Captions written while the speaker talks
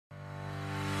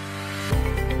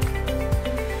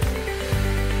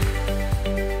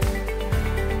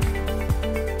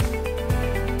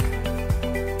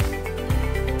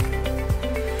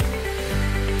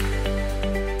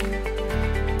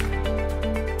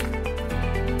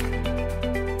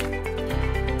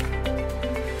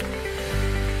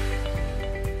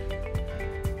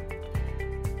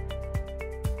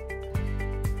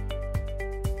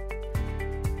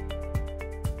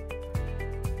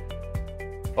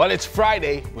Well, it's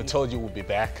Friday. We told you we'll be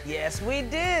back. Yes, we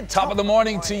did. Top of the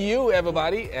morning to you,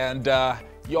 everybody. And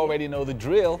you already know the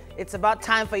drill. It's about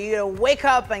time for you to wake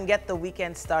up and get the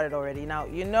weekend started already. Now,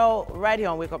 you know, right here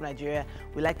on Wake Up Nigeria,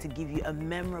 we like to give you a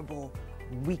memorable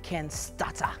weekend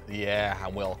starter. Yeah,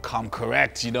 well, come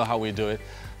correct. You know how we do it.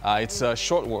 It's a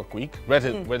short work week,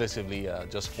 relatively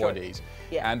just 4 days.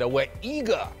 Yeah. And we're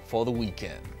eager for the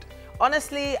weekend.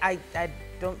 Honestly, I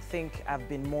don't think I've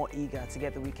been more eager to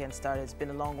get the weekend started. It's been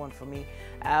a long one for me.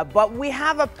 But we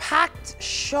have a packed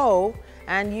show,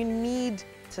 and you need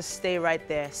to stay right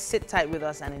there, sit tight with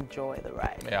us, and enjoy the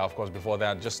ride. Yeah, of course, before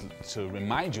that, just to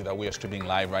remind you that we are streaming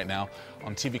live right now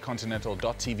on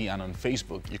tvcontinental.tv and on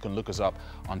Facebook. You can look us up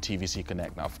on TVC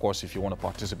Connect. Now, of course, if you want to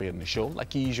participate in the show,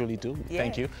 like you usually do,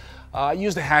 thank you,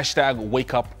 use the hashtag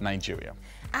WakeUpNigeria.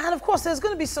 And of course, there's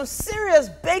going to be some serious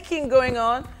baking going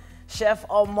on. Chef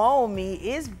Omomi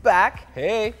is back.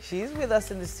 Hey. She's with us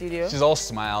in the studio. She's all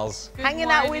smiles. Hanging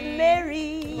out with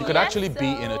Mary. You could actually be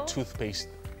in a toothpaste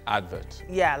advert.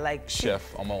 Yeah, like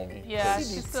Chef Omomi. Yeah,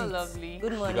 she's so lovely.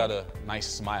 Good morning. You got a nice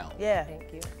smile. Yeah.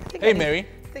 Thank you. Hey, Mary.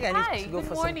 I think I need to go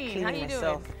for some cleaning How you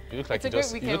myself. doing? You look like It's you a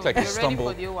just great you look weekend. like you We're ready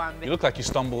stumbled. for the Owambe. You look like you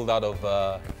stumbled out of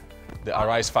the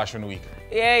Arise Fashion Week.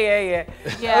 Yeah. Yeah,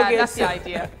 Okay, that's so the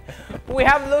idea. we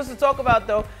have loads to talk about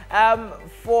though.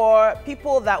 For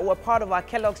people that were part of our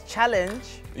Kellogg's Challenge.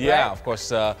 Yeah, right? of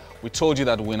course. We told you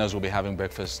that winners will be having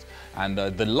breakfast, and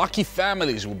the lucky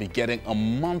families will be getting a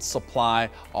month's supply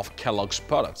of Kellogg's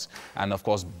products. And of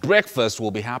course, breakfast will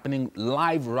be happening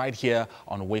live right here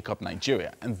on Wake Up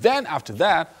Nigeria. And then after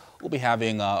that, we'll be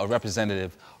having a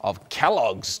representative of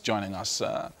Kellogg's joining us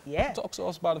to talk to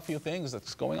us about a few things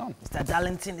that's going on. Mr.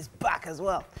 Darlington is back as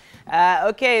well.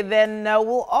 Okay, then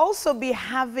we'll also be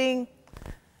having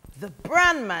the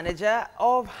brand manager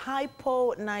of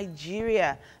Hypo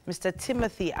Nigeria, Mr.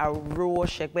 Timothy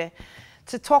Aruo-Shekbe,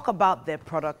 to talk about their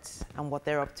products and what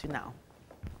they're up to now.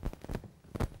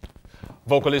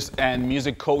 Vocalist and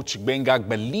music coach Gbenga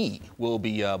Gbeli will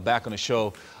be back on the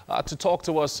show to talk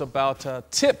to us about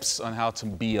tips on how to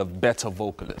be a better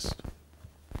vocalist.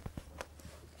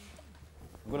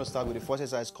 I'm going to start with the first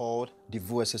exercise called the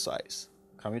Vo exercise.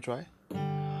 Can we try?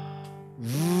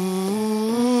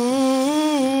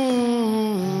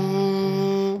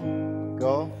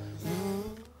 Go.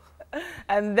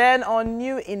 And then on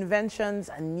new inventions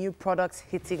and new products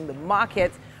hitting the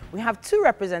market, we have two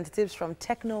representatives from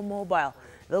Techno Mobile.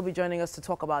 They'll be joining us to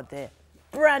talk about their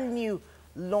brand new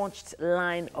launched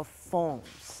line of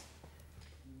phones.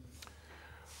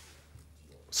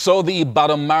 So the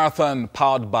Ibadan Marathon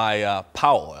powered by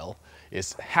Power Oil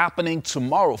is happening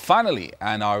tomorrow, finally,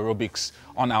 and on our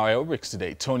aerobics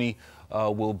today. Tony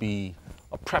will be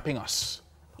prepping us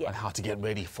on how to get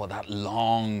ready for that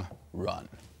long run.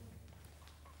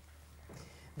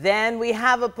 Then we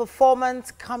have a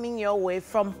performance coming your way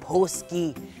from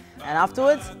Poski. And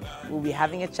afterwards, we'll be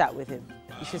having a chat with him.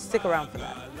 You should stick around for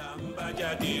that.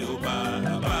 You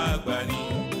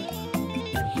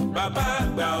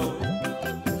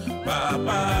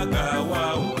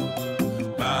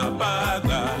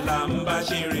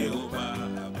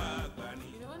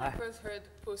know, when I first heard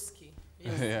Poski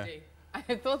yesterday,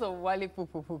 I thought of Wale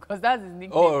Pupupu because that's his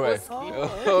nickname. Oh, right.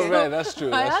 Poski. Oh, right. That's true.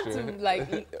 I That's had true. to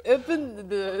like open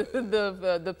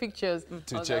the pictures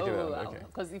To check it out. Okay.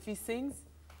 Because if he sings,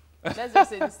 let's just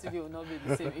say the studio will not be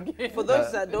the same again. For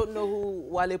those that don't know who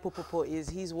Wale Popopo is,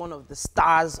 he's one of the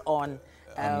stars on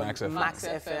Max FM. Max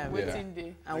FM. Waiting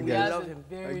day. And we Has love a him.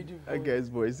 very deep That voice. guy's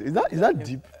voice. Is that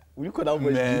deep? Will you call that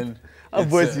voice Man, deep? That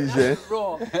voice is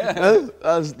Raw.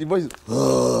 the voice is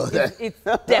It's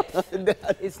depth.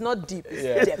 It's not deep,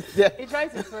 it's depth. He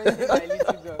tried to first be my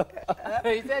little girl.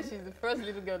 He said she's the first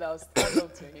little girl that will stand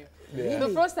up to him. The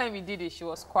first time he did it, she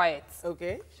was quiet.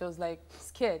 Okay. She was like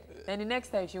scared. Then the next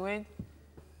time she went,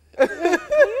 can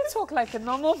you talk like a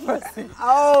normal person?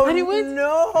 Oh, And he went,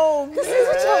 no.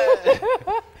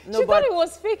 She thought he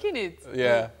was faking it.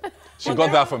 Yeah. She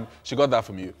got that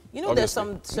from you. You know, obviously.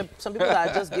 there's some people that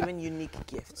are just given unique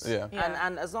gifts. Yeah.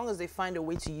 And as long as they find a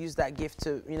way to use that gift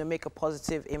to, make a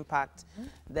positive impact,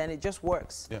 then it just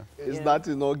works. Yeah. It's that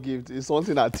is not gift. It's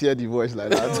something that tear the voice like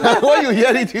that. When you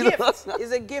hear it, you know.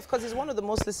 It's a gift because it's one of the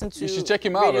most listened to. You should check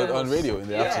him out on radios. radio in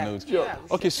the afternoons. Yeah.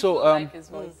 Okay, so Like his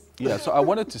voice. yeah, so I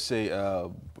wanted to say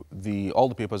all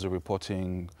the papers are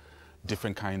reporting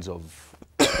different kinds of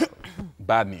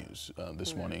bad news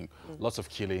this morning. Lots of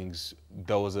killings.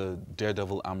 There was a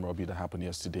daredevil armed robbery that happened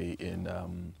yesterday in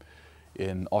Offa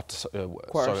in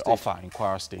Kwara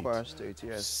State. Kwara State,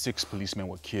 yes. 6 policemen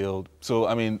were killed. So,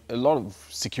 I mean, a lot of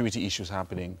security issues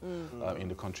happening in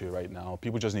the country right now.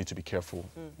 People just need to be careful.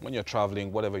 When you're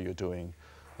traveling, whatever you're doing,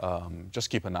 just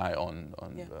keep an eye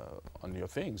on your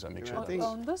things and make sure.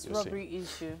 On this robbery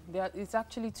issue, it's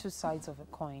actually two sides of a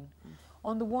coin.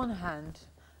 On the one hand,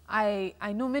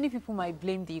 I know many people might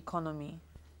blame the economy,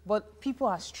 but people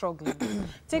are struggling.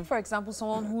 Take, for example,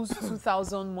 someone whose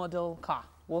 2000 model car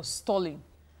was stolen.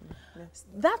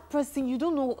 That person, you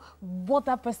don't know what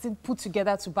that person put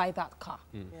together to buy that car.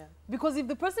 Because if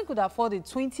the person could afford a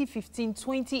 2015,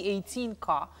 2018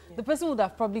 car, the person would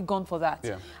have probably gone for that.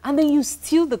 And then you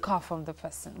steal the car from the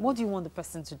person. What do you want the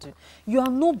person to do? You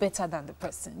are no better than the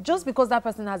person. Just because that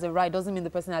person has a ride doesn't mean the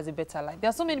person has a better life. There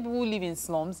are so many people who live in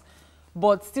slums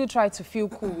but still try to feel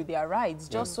cool with their rides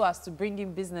just so as to bring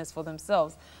in business for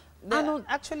themselves. There are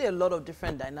actually a lot of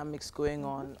different dynamics going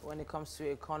on when it comes to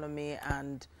economy,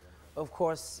 and of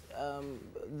course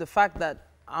the fact that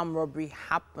armed robbery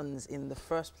happens in the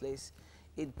first place,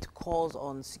 it calls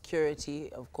on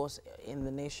security, of course, in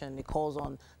the nation. It calls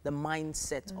on the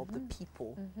mindset of the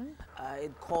people.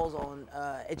 It calls on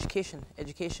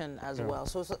education as well.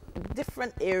 So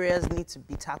different areas need to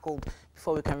be tackled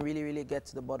before we can really get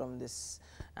to the bottom of this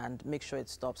and make sure it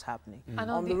stops happening. And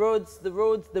on the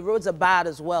roads are bad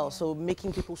as well. So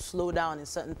making people slow down in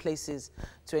certain places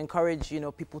to encourage,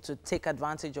 people to take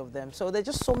advantage of them. So there's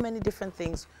just so many different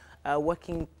things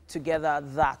working together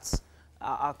that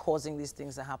are causing these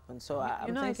things to happen. So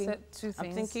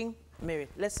I'm thinking, Mary,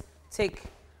 let's take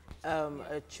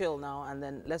a chill now, and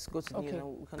then let's go to we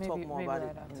can talk more about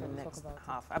it in the next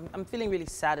half. I'm feeling really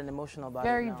sad and emotional about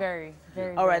it now. Very.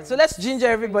 All right, so let's ginger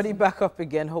everybody back up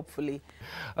again, hopefully.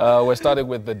 We're starting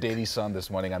with the Daily Sun this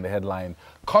morning, and the headline: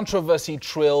 controversy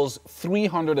trails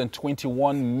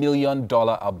 $321 million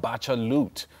Abacha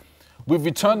loot. We've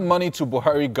returned money to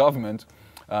Buhari government,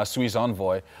 Swiss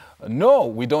envoy. No,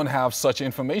 we don't have such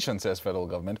information, says federal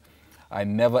government. I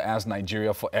never asked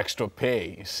Nigeria for extra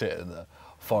pay, said the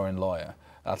foreign lawyer.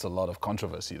 That's a lot of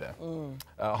controversy there.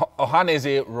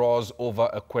 Ohaneze roars over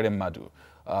Ekweremadu,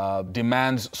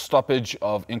 demands stoppage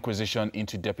of inquisition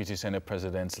into Deputy Senate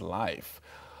President's life.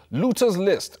 Looters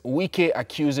list: Wike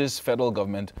accuses federal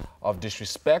government of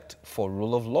disrespect for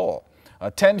rule of law.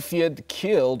 10 feared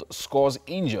killed, scores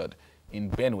injured in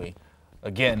Benue.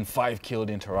 Again, 5 killed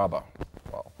in Taraba.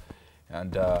 Wow.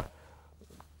 And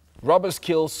robbers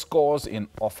kill, scores in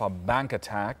Offa bank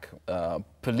attack.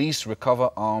 Police recover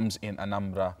arms in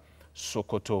Anambra,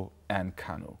 Sokoto, and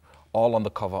Kano. All on the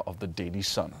cover of the Daily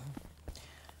Sun.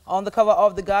 On the cover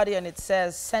of The Guardian, it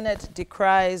says, Senate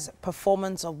decries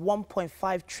performance of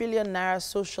 1.5 trillion naira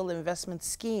social investment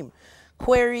scheme.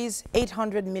 Queries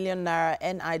 800 million naira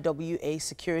NIWA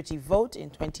security vote in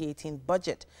 2018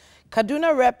 budget.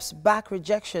 Kaduna reps back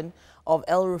rejection of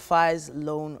El Rufai's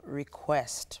loan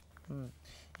request.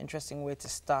 Interesting way to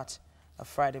start a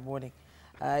Friday morning.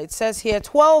 It says here,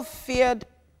 12 feared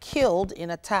killed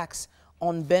in attacks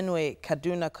on Benue,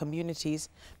 Kaduna communities.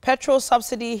 Petrol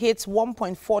subsidy hits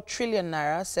 1.4 trillion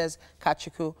naira, says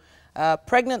Kachuku.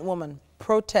 Pregnant woman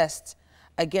protests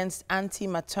against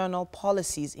anti-maternal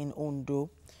policies in Ondo.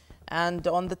 And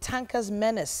on the tankers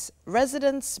menace,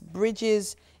 residents'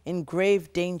 bridges in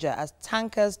grave danger as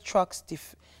tankers, trucks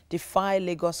defy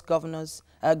Lagos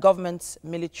government's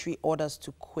military orders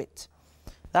to quit.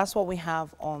 That's what we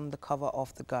have on the cover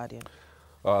of The Guardian.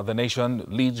 The Nation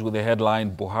leads with the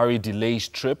headline: Buhari delays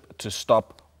trip to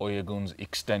stop Oyegun's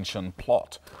extension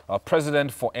plot.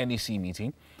 President for NEC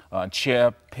meeting.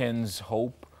 Chair pins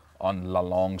hope on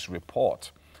Lalong's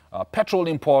report. Petrol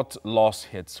import loss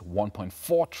hits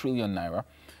 1.4 trillion naira.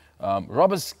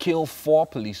 Robbers kill 4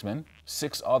 policemen,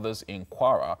 6 others in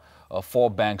Kwara. 4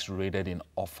 banks raided in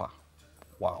Offa.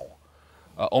 Wow.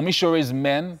 Omishore's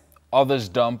men, others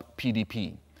dump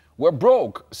PDP. We're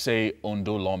broke, say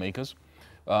Ondo lawmakers.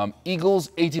 Eagles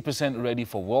 80% ready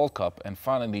for World Cup. And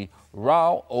finally,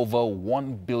 row over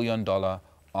 $1 billion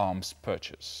arms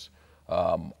purchase.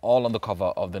 All on the cover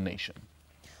of The Nation.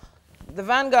 The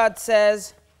Vanguard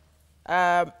says,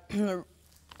 on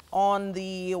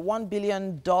the $1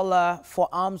 billion for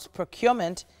arms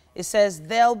procurement, it says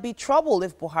there'll be trouble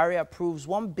if Buhari approves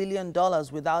 $1 billion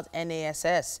without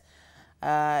NASS.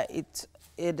 It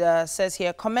says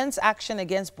here, commence action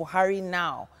against Buhari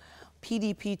now.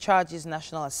 PDP charges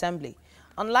National Assembly.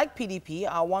 Unlike PDP,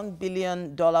 our $1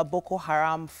 billion Boko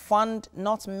Haram fund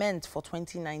not meant for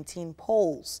 2019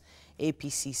 polls,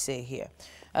 APC say here.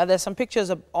 There's some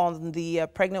pictures on the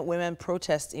pregnant women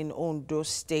protest in Ondo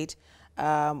State,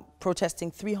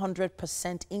 protesting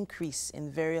 300% increase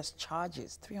in various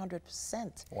charges.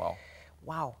 300%. Wow.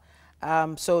 Wow.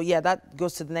 So yeah, that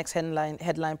goes to the next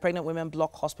headline. Pregnant women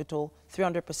block hospital,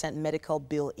 300% medical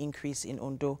bill increase in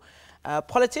Ondo.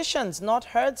 Politicians, not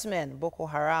herdsmen, Boko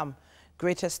Haram,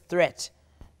 greatest threat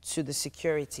to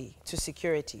security,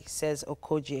 says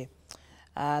Okoje.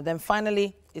 Then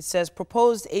finally, it says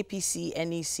proposed APC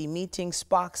NEC meeting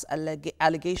sparks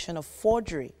allegation of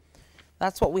forgery.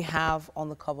 That's what we have on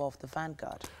the cover of the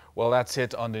Vanguard. Well, that's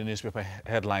it on the newspaper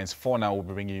headlines. For now, we'll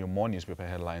be bringing you more newspaper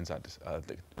headlines at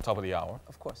the top of the hour.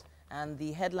 Of course. And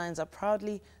the headlines are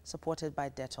proudly supported by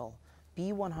Dettol.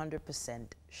 Be 100%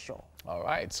 sure. All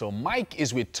right, so Mike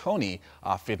is with Tony,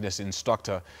 our fitness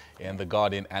instructor in The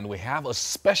Guardian, and we have a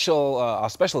our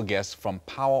special guest from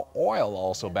Power Oil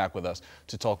also back with us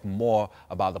to talk more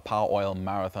about the Power Oil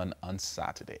Marathon on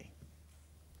Saturday.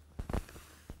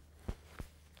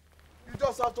 You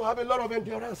just have to have a lot of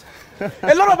endurance.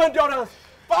 A lot of endurance.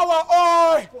 Power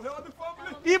Oil!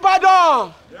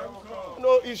 Ibadan!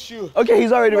 No issue. Okay,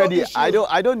 he's already No ready. issue.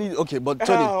 I don't need. Okay, but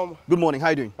Tony, good morning. How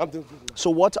are you doing? I'm doing good. So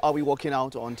what are we working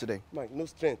out on today? Mike, no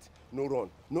strength, no run.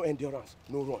 No endurance,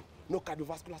 no run. No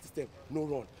cardiovascular system, no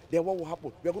run. Then what will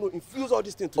happen? We are going to infuse all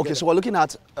these things together. Okay, so we're looking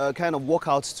at kind of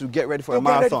workouts to get ready for a to get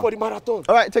ready marathon. for the marathon.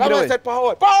 All right, take it away. I said Power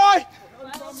Oil. Power Oil!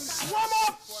 Warm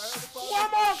up!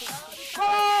 Warm up!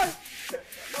 Power Oil!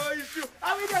 No issue.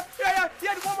 Are we there? Yeah,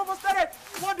 the warm up was started.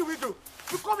 What do?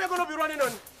 Because we are going to be running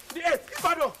on the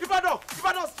 8th. Ibadan,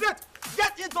 straight.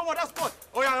 Get into what that spot.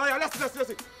 Oh yeah, let's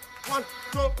see. 1,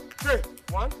 2, 3.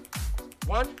 1.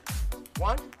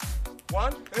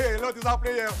 Hey, look, this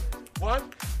happening here. 1.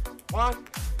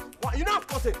 You know, of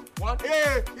course, 1.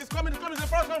 Hey, it's coming. It's the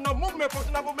first one. Now movement,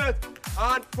 personal movement.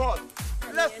 And pause.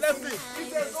 Let's see. If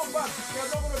there's no back,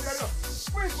 there's not going to be enough.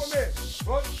 Squeeze for me.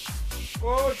 Good.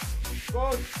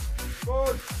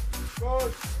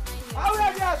 How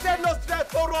are you? I said no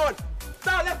stress, no run.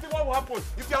 Now let's see what will happen.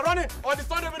 If you are running on the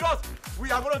Sunday with us,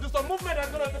 we are going to do some movement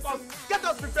that's going to get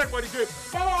us prepared for the game.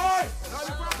 Power on!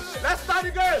 Let's start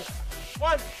the game.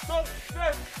 1, 2,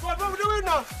 3, 4. What are we doing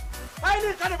now? I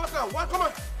need cardiovascular. 1, come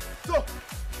on. 2.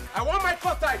 I want my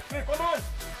cut side. 3, come on.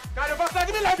 Cardiovascular,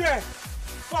 give me like there.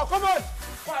 4, come on.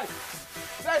 5,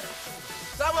 6,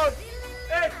 7,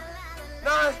 8,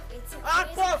 9. And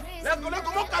 4. Let's go.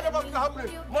 More cardiovascular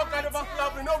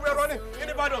happening. No, we're running in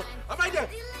the battle. Am I there?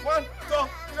 1, 2,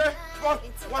 3, 4.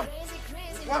 1.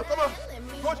 Come on.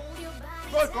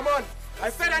 Good. Come on. I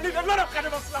said I need a lot of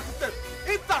cardiovascular system.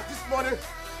 Eat that this morning.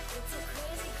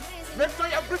 Make sure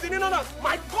you're breathing in on us.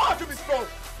 My God, to be strong.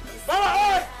 Power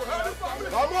on.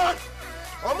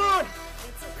 Come on.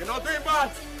 We're not doing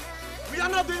bad. We are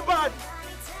not doing bad.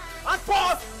 And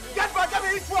pause. Get back. Get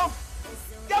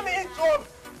me in drum.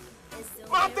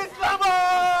 Mountain Climber!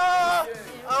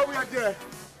 Oh, we are there.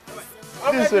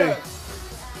 This way.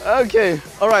 Okay.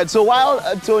 All right. So while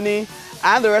Tony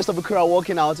and the rest of the crew are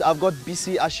walking out, I've got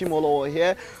BC Ashimolo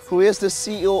here, who is the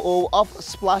COO of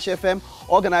Splash FM,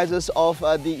 organizers of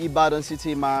the Ibadan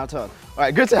City Marathon. All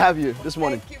right. Good to have you this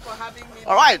morning. Thank you for having me.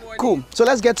 All right. Cool. So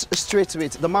let's get straight to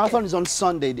it. The marathon is on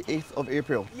Sunday, the 8th of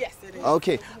April. Yes, it is.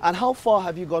 Okay. And how far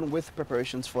have you gone with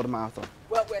preparations for the marathon?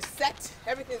 Well, we're set.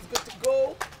 Everything's good to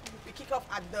go. We kick off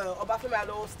at the Obafemi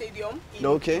Awolowo Stadium in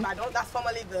Ibadan. That's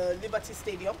formerly the Liberty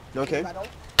Stadium in Ibadan.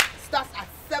 Starts at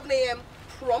 7 a.m.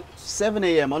 prompt. 7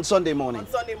 a.m. on Sunday morning? On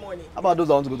Sunday morning. How about those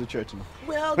that want to go to church?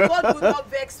 Well, God will not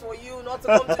vex for you not to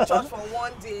come to church for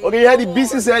one day. Okay, yeah, the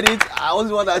BC said it. I was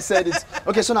the one that said it.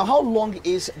 Okay, so now how long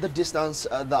is the distance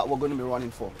that we're going to be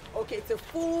running for? Okay, it's a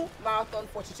full marathon,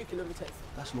 42 kilometers.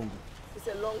 That's long. It's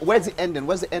a long Where's the end then?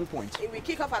 Where's the end point? We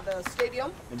kick off at the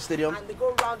stadium. In the stadium? And they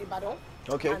go around Ibadan.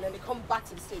 Okay. And then they come back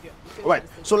to the stadium. All right.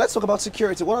 So let's talk about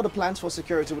security. What are the plans for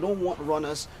security? We don't want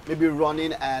runners maybe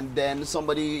running and then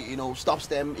somebody, stops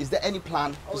them. Is there any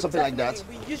plan for something like that?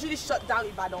 We usually shut down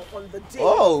Ibadan on the day.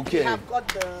 Oh, okay. We have got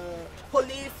the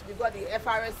police, we've got the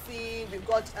FRSC, we've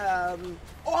got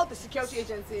all the security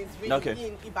agencies really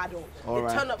in Ibadan.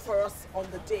 They turn up for us on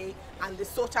the day and they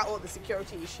sort out all the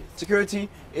security issues. Security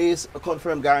is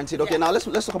confirmed, guaranteed. Okay, now let's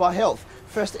talk about health,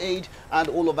 first aid and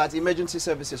all of that, emergency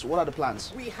services. What are the plans?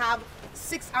 We have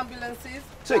 6 ambulances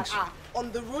 6 that are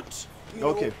on the route.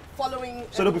 Following.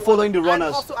 So they'll be following the runners.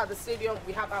 And also at the stadium,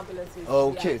 we have ambulances.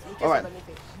 Okay. All right.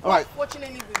 All right.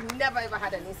 Fortunately, we've never ever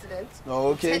had an incident.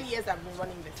 Okay. 10 years I've been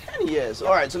running this. 10 years.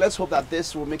 All right. So let's hope that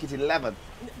this will make it 11.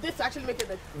 This actually make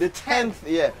it the 10th.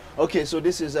 Yeah. Okay. So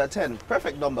this is 10.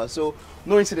 Perfect number. So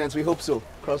no incidents. We hope so.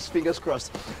 Fingers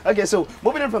crossed. Okay. So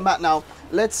moving on from that now,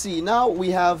 let's see. Now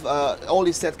we have all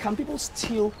this set. Can people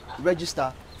still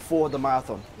register for the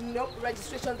marathon? No,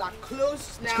 registrations are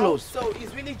closed now. It's closed. So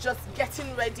it's really just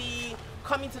getting ready,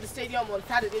 coming to the stadium on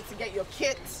Saturday to get your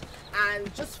kit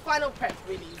and just final prep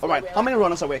really. All right. How many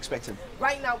runners are we expecting?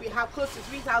 Right now we have close to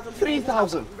 3,000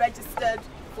 3,000 registered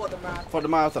for the marathon. For the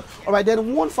marathon. All right,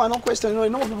 then one final question. You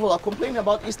know people are complaining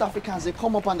about East Africans. They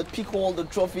come up and they pick all the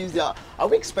trophies. Are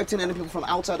we expecting any people from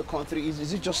outside the country?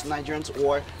 Is it just Nigerians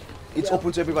or it's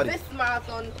open to everybody? This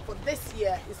marathon for this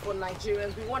year is for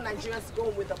Nigerians. We want Nigerians to go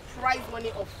with a prize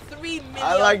money of 3 million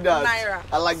I like that. naira.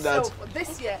 I like that. So for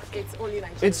this year, it's only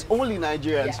Nigerians. It's only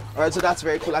Nigerians. Yeah. All right, so that's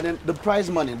very cool. And then the prize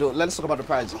money, though, let's talk about the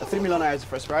prize. 3 million naira is the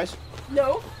first prize?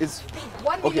 No. It's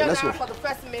 1 million let's naira go. for the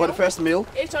first meal. For the first meal.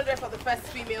 800 for the first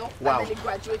female. Wow. And then it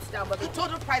graduates down. But the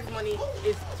total prize money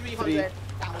is 300,000.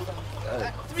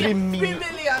 3 million.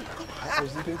 3 million.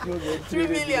 3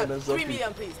 million. 3 Okay.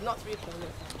 million, please. Not 3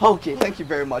 million. Okay, thank you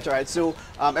very much. All right, so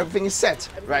everything is set,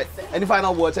 right? Set. Any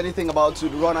final words, anything about to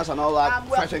the runners and all that?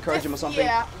 Well, Try to encourage them or something?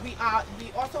 Yeah, we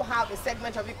also have a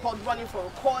segment of it called Running for a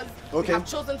Cause. Okay. We have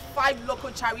chosen 5 local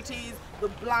charities, the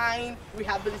blind,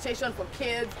 rehabilitation for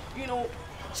kids, you know,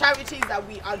 charities that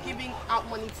we are giving out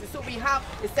money to. So we have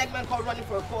a segment called Running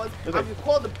for a Cause, Okay. and we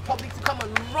call the public to come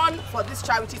and run for this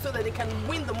charity so that they can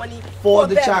win the money For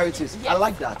the them. charities. Yes. I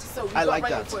like that. So we I like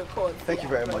Running that. for a Cause. Thank you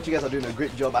very much. You guys are doing a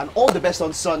great job, and all the best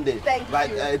on Sunday. Thank right?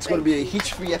 you. It's going to be a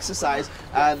hitch-free exercise,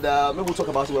 and maybe we'll talk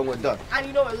about it when we're done. And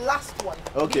you know, a last one.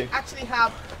 Okay. We actually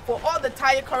have, for all the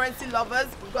Thai currency lovers,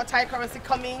 we've got Thai currency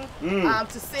coming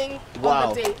to sing Wow.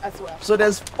 on the day as well. So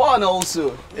there's fun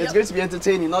also. It's Yep. going to be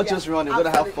entertaining, not Yeah, just running. We're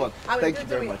going to have fun. absolutely. And Thank we're you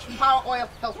very doing much. Power oil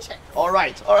health check. All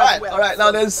right, all right, well. all right. Now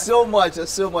So- there's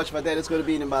so much, but then it's going to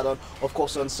be in Ibadan, of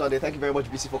course, on Sunday. Thank you very much,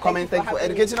 BC, for coming. you for Thank you for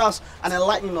having educating us and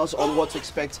enlightening us on what to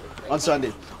expect on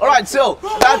Sunday. All right, so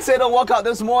that's it on workout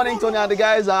this morning. Tony and the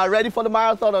guys are ready for the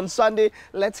marathon on Sunday.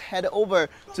 Let's head over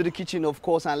to the kitchen, of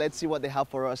course, and let's see what they have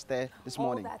for us there this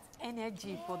morning. All that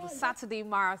energy for the Saturday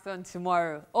marathon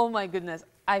tomorrow. Oh my goodness.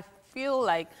 I feel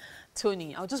like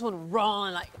Tony. I just want to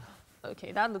run like,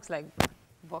 okay, that looks like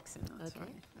boxing. That's right.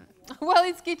 Well,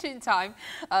 it's kitchen time.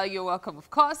 You're welcome, of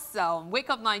course. Wake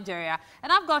Up Nigeria.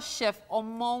 And I've got Chef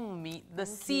Omowumi, the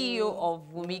CEO of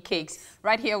Wumi Cakes,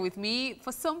 right here with me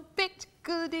for some baked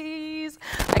goodies.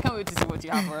 I can't wait to see what you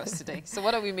have for us today. So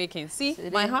what are we making? See,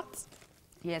 my heart?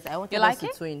 Yes, I wanted You like us to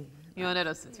it? twin. You wanted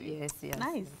us to tweet? Yes, yes.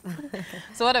 Nice.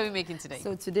 So what are we making today?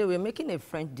 So today we're making a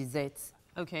French dessert,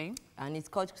 Okay. and it's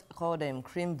called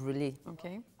creme brulee.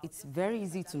 Okay. It's very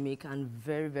easy to make and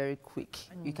very, very quick.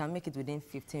 You can make it within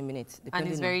 15 minutes. And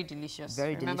depending it's on- very delicious.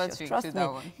 Very Remember delicious. to Trust include me,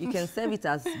 that one. you can serve it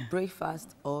as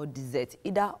breakfast or dessert,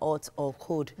 either hot or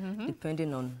cold,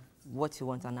 depending on what you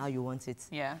want and how you want it.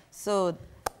 Yeah. So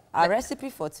our recipe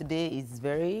for today is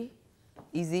very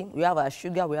easy. We have our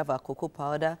sugar, we have our cocoa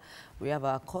powder, we have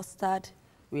our custard,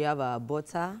 we have our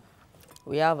butter,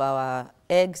 we have our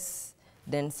eggs,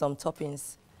 then some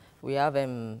toppings. We have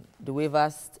the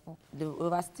wafer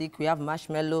stick, we have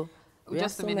marshmallow. We have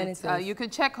Just a so many minute. things. You can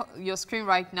check your screen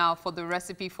right now for the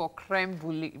recipe for creme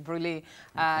brulee.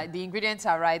 The ingredients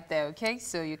are right there, okay?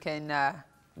 So you can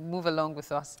move along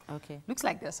with us. Okay. Looks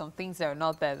like there's some things that are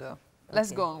not there, though. Let's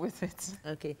Okay. go on with it.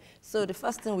 Okay, so the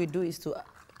first thing we do is to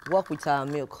work with our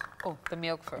milk. Oh, the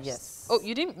milk first. Yes. Oh,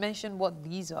 you didn't mention what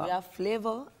these are. We have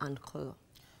flavor and color.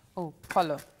 Oh,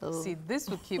 color. Oh. See, this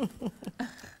will keep...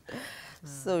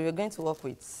 So we're going to work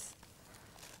with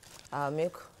our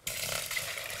milk.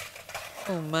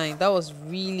 Oh, my. That was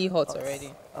really hot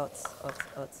already. Hot, hot,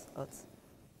 hot,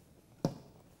 hot.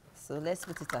 So let's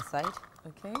put it aside.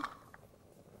 Okay.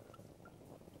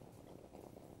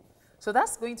 So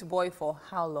that's going to boil for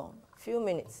how long? Few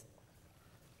minutes.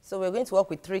 So we're going to work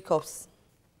with 3 cups.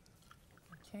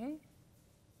 Okay.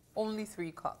 Only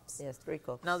 3 cups. Yes, 3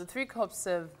 cups. Now, the 3 cups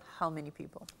serve how many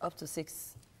people? Up to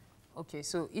 6. Okay,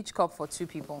 so each cup for 2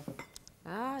 people.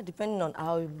 Depending on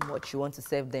how much you want to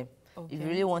serve them. If Okay. you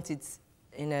really want it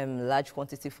in large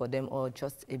quantity for them or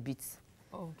just a bit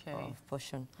Okay. of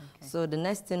portion. Okay. So the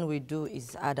next thing we do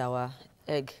is add our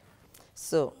egg.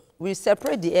 So we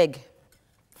separate the egg.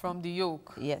 From the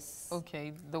yolk? Yes.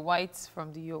 Okay, the whites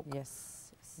from the yolk.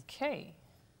 Yes. Yes. Okay.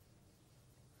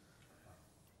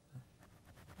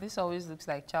 This always looks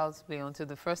like child's play until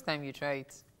the first time you try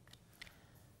it.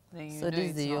 Then you So know this is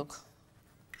it's the not. yolk.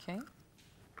 Okay.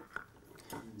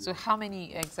 So how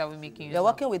many eggs are we making? You're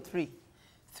working with 3.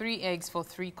 3 eggs for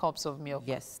 3 cups of milk?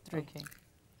 Yes, 3. Okay.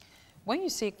 When you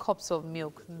say cups of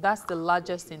milk, that's the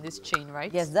largest in this chain,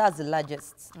 right? Yes, that's the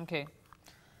largest. Okay.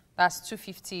 That's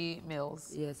 250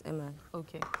 mils. Yes, Emma.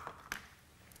 Okay.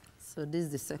 So this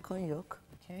is the second yolk,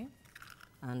 Okay.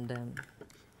 and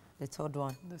the third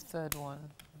one The third one.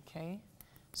 Okay.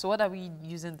 So what are we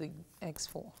using the eggs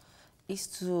for? is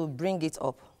to bring it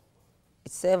up.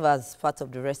 It serves as part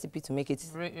of the recipe to make it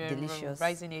delicious.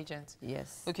 Rising agent.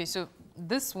 Yes. Okay, so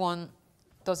this one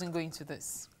doesn't go into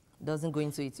this. Doesn't go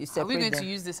into it. You Are we separate going them. to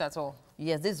use this at all?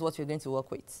 Yes, this is what you're going to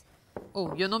work with.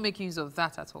 Oh, you're not making use of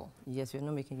that at all? Yes, we're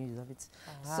not making use of it.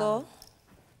 So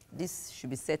this should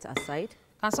be set aside.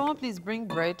 Can someone please bring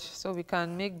bread so we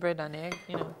can make bread and egg,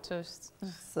 you know, toast?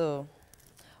 So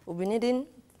we'll be needing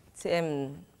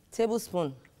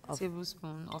tablespoon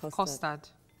of custard.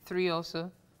 3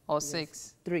 also, or yes.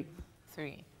 6? 3.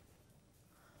 3.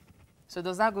 So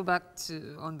does that go back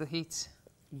to on the heat?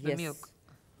 Yes. The milk?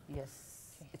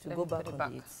 Yes. Okay. It will go back on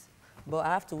the heat. But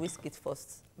I have to whisk it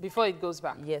first. Before it goes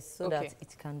back? Yes, so that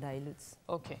it can dilute.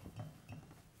 Okay.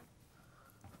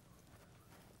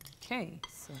 Okay.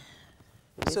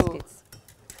 So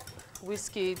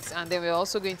whisk it, and then we're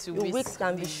also going to whisk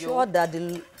and be sure that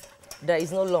there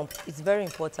is no lump. It's very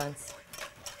important.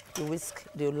 You whisk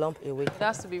the lump away. It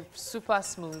has to be super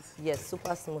smooth. Yes,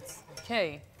 super smooth.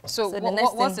 Okay. So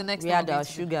what's the next we add our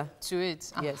sugar to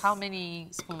it? Yes. How many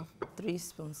spoons? 3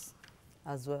 spoons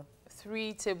as well.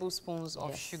 3 tablespoons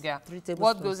of sugar. 3 tablespoons.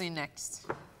 What goes in next?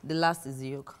 The last is the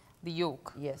yolk. The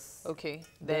yolk? Yes. Okay.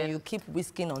 Then you keep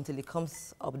whisking until it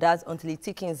comes up. That's until it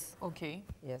thickens. Okay.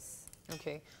 Yes.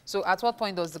 Okay. So at what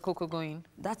point does the cocoa go in?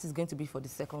 That is going to be for the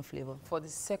second flavor. For the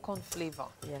second flavor?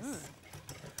 Yes.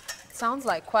 Sounds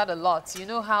like quite a lot. You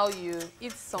know how you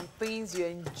eat some things, you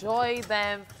enjoy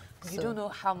them, you don't know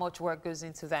how much work goes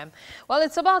into them. Well,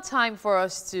 it's about time for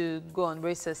us to go on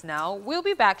recess now. We'll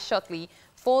be back shortly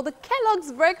for the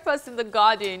Kellogg's Breakfast in the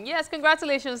Garden. Yes,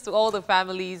 congratulations to all the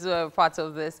families who are part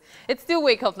of this. It's still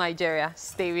Wake Up Nigeria.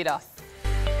 Stay with us.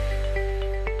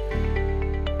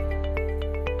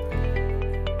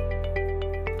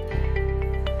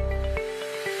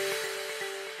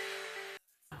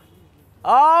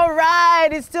 All right,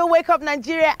 it's still Wake Up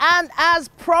Nigeria, and as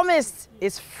promised,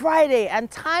 it's Friday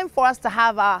and time for us to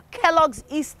have our Kellogg's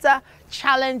Easter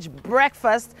Challenge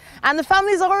breakfast. And the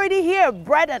family's already here,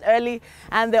 bright and early,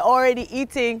 and they're already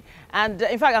eating. And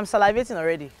in fact, I'm salivating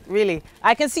already, really.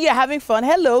 I can see you're having fun.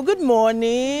 Hello, good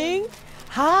morning.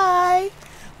 Hi,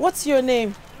 what's your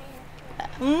name?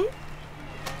 Oh,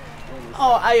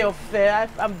 Ayofe,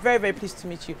 I'm very, very pleased to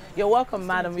meet you. You're welcome,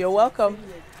 madam, you're welcome.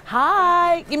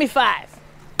 Hi, give me 5.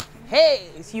 Hey,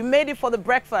 so you made it for the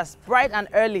breakfast, bright and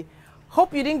early.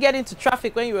 Hope you didn't get into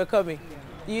traffic when you were coming.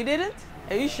 You didn't?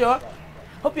 Are you sure?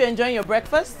 Hope you're enjoying your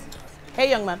breakfast. Hey,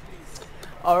 young man.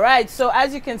 All right, so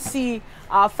as you can see,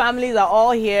 our families are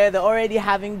all here. They're already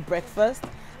having breakfast.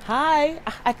 Hi,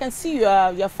 I can see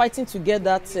you're fighting to get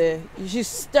that. You're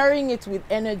just stirring it with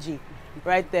energy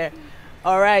right there.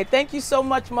 All right, thank you so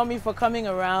much, Mommy, for coming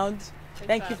around.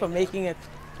 Thank you for making it.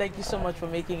 Thank you so much for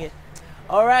making it.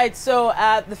 All right, so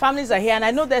the families are here, and I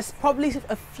know there's probably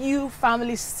a few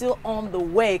families still on the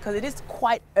way because it is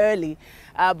quite early,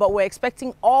 but we're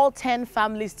expecting all 10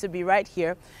 families to be right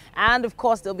here. And of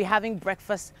course, they'll be having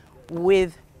breakfast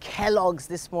with Kellogg's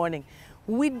this morning.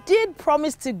 We did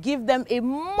promise to give them a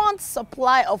month's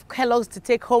supply of Kellogg's to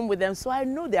take home with them, so I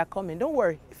know they're coming. Don't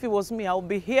worry, if it was me, I'll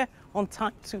be here on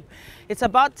time too. It's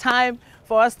about time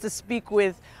for us to speak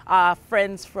with our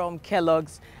friends from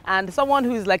Kellogg's and someone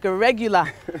who's like a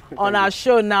regular on our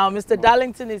show now. Mr.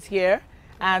 Darlington is here,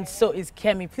 and so is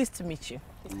Kemi. Pleased to meet you.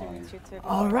 Pleased to meet you too.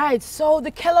 All right, so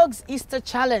the Kellogg's Easter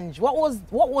Challenge, what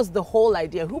was the whole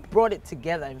idea? Who brought it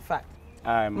together, in fact?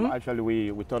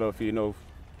 Actually, we thought of, you know,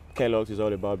 Kellogg's is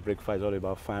all about breakfast, it's all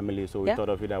about family. So we thought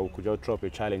of it that we could just drop a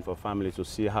challenge for families to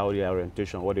see how their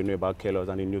orientation, what they know about Kellogg's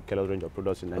and the new Kellogg's range of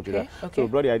products in Nigeria. Okay. So we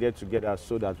brought the idea together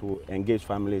so that we'll engage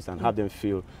families and have them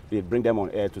feel, they bring them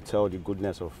on air to tell the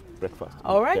goodness of breakfast.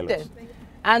 All right then.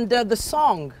 And the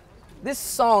song, this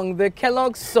song, the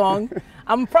Kellogg's song,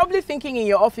 I'm probably thinking in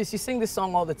your office you sing this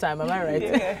song all the time, am I right?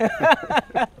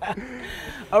 Yeah.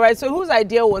 All right, so whose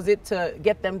idea was it to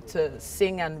get them to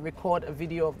sing and record a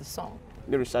video of the song?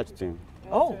 The research team.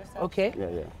 Oh, okay.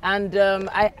 Yeah. And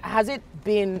has it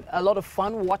been a lot of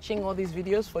fun watching all these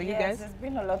videos for you guys? Yes, it's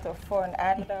been a lot of fun.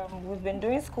 And we've been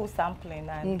doing school sampling,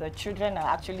 and the children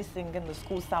are actually singing the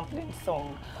school sampling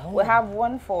song. Oh. We have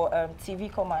one for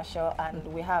TV commercial, and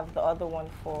we have the other one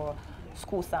for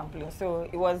school sampling. So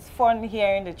it was fun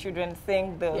hearing the children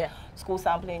sing the school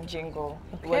sampling jingle.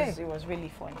 Okay. It was really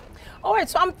fun. All right,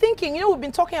 so I'm thinking, you know, we've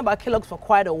been talking about Kellogg's for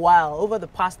quite a while, over the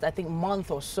past, I think,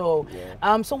 month or so.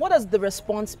 Yeah. So what has the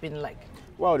response been like?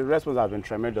 Well, the response has been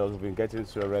tremendous. We've been getting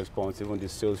to a response. Even the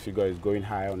sales figure is going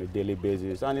high on a daily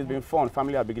basis. And it's been fun.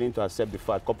 Family are beginning to accept the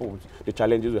fact, coupled with the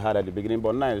challenges we had at the beginning.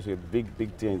 But now it's a big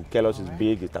thing. Kellogg's is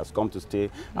big. It has come to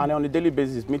stay. And on a daily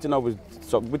basis, meeting up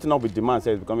with demand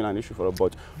is becoming an issue for us.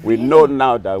 But we know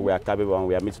now that we are capable and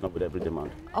we are meeting up with every demand.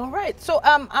 All right. So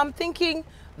I'm thinking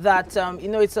that, you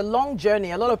know, it's a long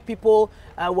journey. A lot of people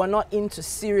were not into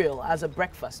cereal as a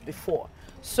breakfast before.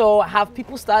 So have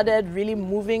people started really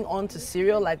moving on to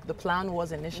cereal like the plan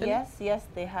was initially? Yes,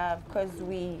 they have, because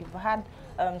we've had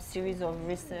series of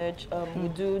research. We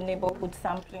do neighborhood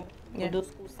sampling, we do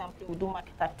school sampling, we do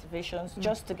market activations,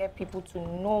 just to get people to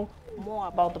know more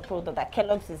about the product, that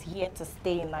Kellogg's is here to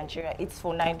stay in Nigeria. It's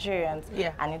for Nigerians,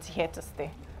 and it's here to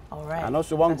stay. All right. And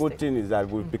also one good thing is that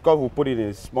because we put it in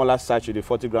a smaller sachet, the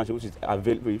 40 grams, which is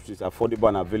available, which is affordable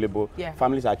and available,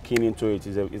 families are keen into it.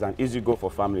 It's an easy go for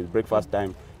families. Breakfast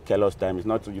time, Kellogg's time. It's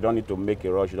not, you don't need to make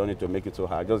a rush. You don't need to make it so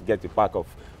hard. Just get a pack of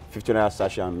 15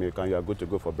 sachet and milk, and you are good to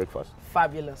go for breakfast.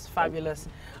 Fabulous, fabulous.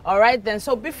 All right then.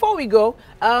 So before we go,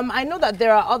 I know that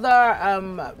there are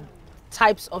other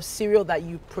types of cereal that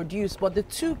you produce, but the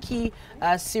two key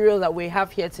cereal that we have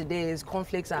here today is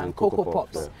cornflakes and Cocoa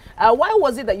Pops. Why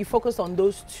was it that you focused on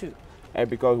those two?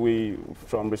 Because we,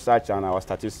 from research and our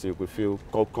statistics, we feel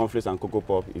cornflakes and Cocoa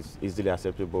Pop is easily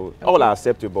acceptable. All are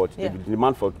acceptable, but the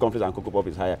demand for cornflakes and Cocoa Pop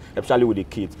is higher, especially with the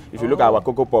kids. If you look at our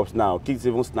Cocoa Pops now, kids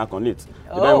even snack on it.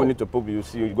 You don't even need to poop.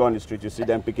 You go on the street, you see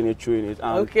them picking it, chewing it,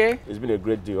 and it's been a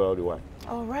great deal all the while.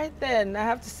 All right then, I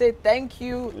have to say thank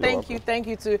you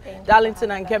to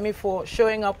Darlington and Kemi for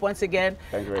showing up once again.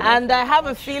 Thank you very much. And I have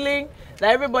a feeling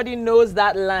that everybody knows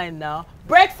that line now.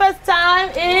 Breakfast time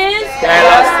is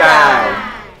Kellogg's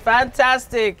time.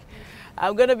 Fantastic.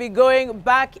 I'm going to be going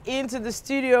back into the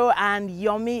studio and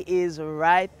Yomi is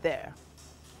right there.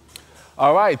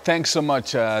 All right, thanks so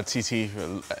much, TT.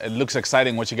 It looks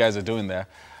exciting what you guys are doing there.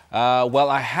 Well,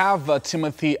 I have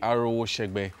Timothy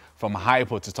Arowo-Shegbe from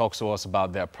Hypo to talk to us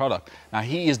about their product. Now,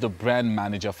 he is the brand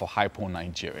manager for Hypo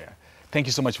Nigeria. Thank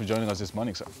you so much for joining us this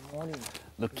morning, sir. Good morning.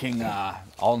 Looking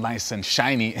all nice and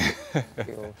shiny. Thank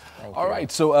you. All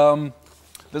right, so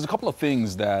there's a couple of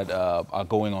things that are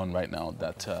going on right now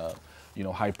that you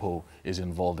know, Hypo is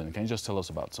involved in. Can you just tell us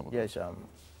about some of them?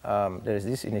 Yes, there is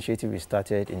this initiative we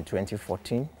started in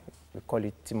 2014. We call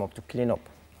it Team Up to Clean Up,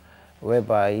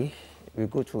 whereby we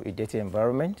go to a dirty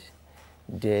environment,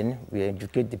 then we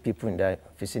educate the people in that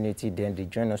vicinity, then they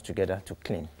join us together to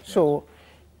clean. Yes. So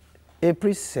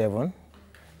April 7,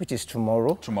 which is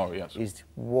tomorrow, is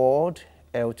World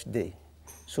Health Day.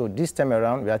 So this time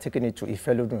around, we are taking it to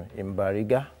Ifelodun in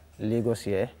Bariga, Lagos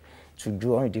here, to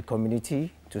join the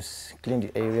community to clean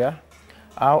the area.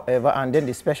 However, and then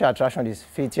the special attraction is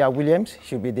Fatia Williams.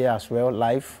 She'll be there as well,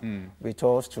 live with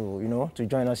us to, you know, to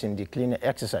join us in the cleaning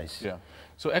exercise. Yeah.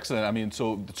 So excellent. I mean,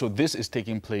 so this is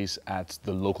taking place at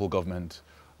the local government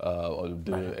or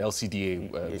the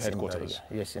LCDA headquarters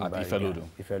at Ifelodun.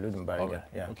 Ifelodun, Bariga,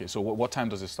 yeah. Okay, so what time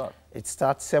does it start? It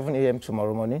starts 7 a.m.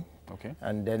 tomorrow morning. Okay.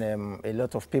 And then a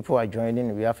lot of people are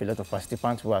joining. We have a lot of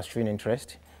participants who are showing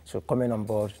interest, so coming on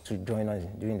board to join us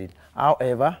doing it.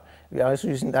 However, we are also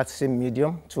using that same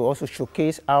medium to also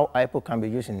showcase how Hypo can be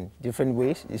used in different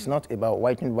ways. It's not about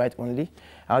whitening white only,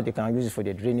 how they can use it for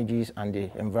the drainages and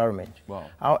the environment. Wow.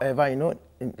 However, you know,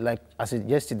 like as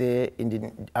yesterday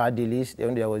in our dailies,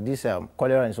 there was this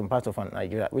cholera in some parts of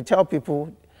Nigeria. We tell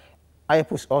people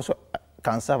Hypo also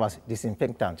can serve as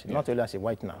disinfectant, not only as a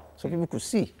whitener. So people could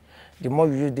see. The more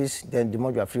you use this, then the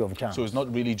more you are free of germs. So it's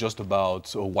not really just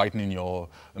about whitening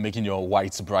making your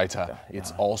whites brighter.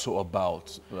 It's also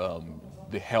about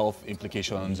the health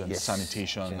implications and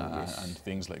sanitation and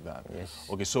things like that. Yes.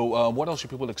 Okay, so what else should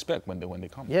people expect when they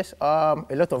come? Yes, a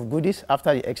lot of goodies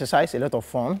after the exercise, a lot of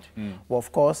fun. But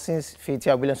of course, since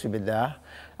Fatia Williams will be there,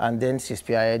 and then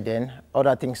CSPI, then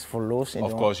other things follows.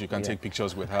 Of course, you can take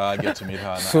pictures with her, get to meet her.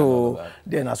 And so that.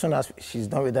 Then as soon as she's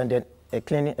done with that, then a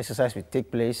cleaning exercise will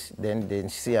take place. Then the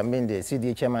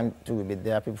CDA chairman too will be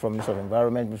there. People from Ministry of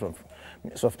Environment,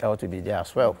 Ministry of Health will be there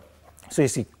as well. So you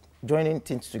see, joining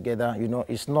things together, you know,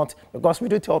 it's not, because we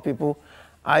do tell people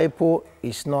Hypo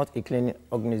is not a cleaning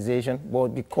organization, but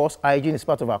because hygiene is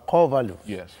part of our core value.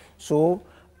 Yes. So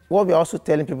what we're also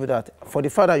telling people that for the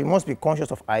fact that you must be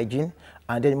conscious of hygiene,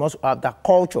 and then you must have that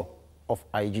culture of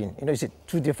hygiene. You know, it's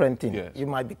two different things. Yes. You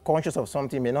might be conscious of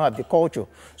something, you may not have the culture.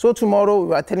 So tomorrow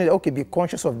we are telling you, okay, be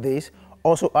conscious of this,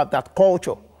 also have that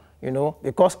culture, you know,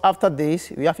 because after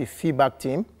this, we have a feedback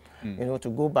team, you know, to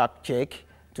go back, check,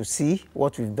 to see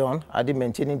what we've done. Are they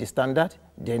maintaining the standard?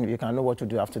 Then we can know what to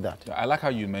do after that. I like how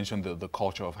you mentioned the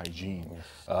culture of hygiene,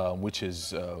 which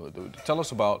is, tell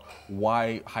us about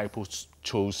why Hypo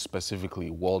chose specifically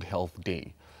World Health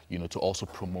Day, you know, to also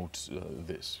promote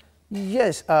this.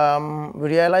 Yes, we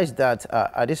realized that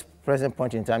at this present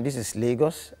point in time, this is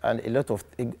Lagos, and a lot of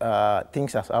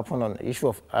things has happened on the issue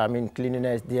of,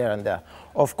 cleanliness there and there.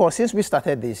 Of course, since we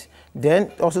started this,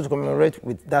 then also to commemorate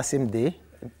with that same day,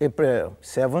 April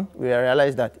 7, we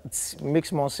realized that it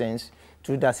makes more sense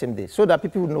to that same day, so that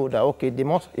people know that, okay, they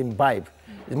must imbibe.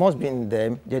 It must be in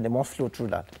them, then they must flow through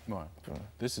that. Right.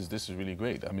 This is really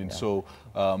great. I mean, so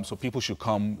people should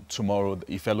come tomorrow,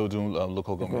 Ifelodun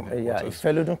local government. Yeah,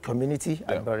 Ifelodun community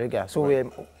at Barega. So we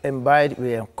imbibe,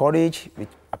 we encourage, we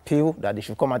appeal that they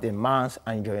should come out in mass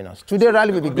and join us. Today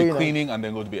rally will be going on. Cleaning and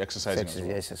then going to be exercising as well.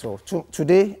 Yes, so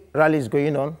today rally is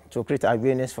going on to create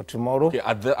awareness for tomorrow. Okay,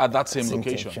 at that same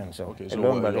location. So okay, so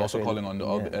we're also calling on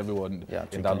everyone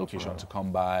in that location to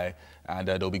come by, and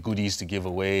there'll be goodies to give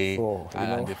away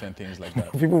and different things like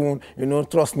that. People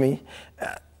won't, trust me.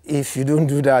 If you don't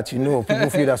do that, people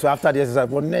feel that. So after this,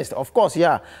 what next? Of course,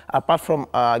 apart from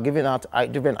giving out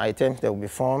different items, there will be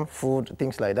fun, food,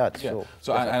 things like that. Yeah.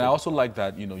 So and I also like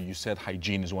that, you said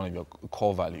hygiene is one of your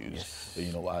core values,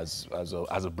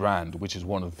 as a brand, which is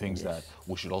one of the things that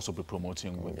we should also be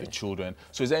promoting with the children.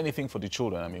 So is there anything for the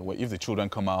children? I mean, if the children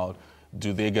come out,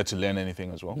 do they get to learn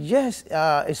anything as well? Yes,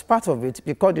 it's part of it,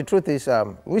 because the truth is,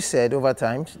 we said over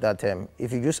time that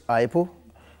if you use Hypo,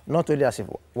 not only as a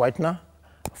whitener,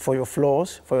 for your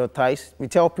floors, for your tiles, we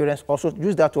tell parents also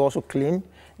use that to also clean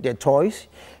their toys.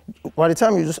 By the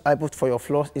time you use Hypo for your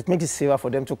floors, it makes it safer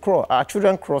for them to crawl. Our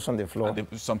children cross on the floor. And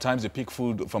sometimes they pick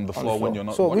food from the floor when you're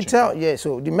not watching.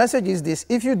 So the message is this: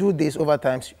 if you do this over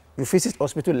time, you visit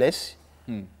hospital less.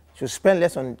 You spend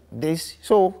less on this.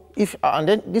 So and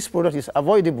then this product is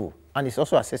avoidable and it's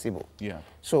also accessible. Yeah.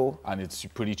 So and it's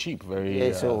pretty cheap. Very.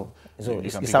 Yeah. So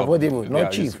it's avoidable,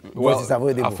 not cheap. Well, it's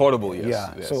avoidable. Affordable. Yes.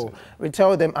 Yeah. Yes. So we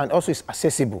tell them, and also it's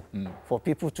accessible for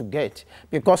people to get,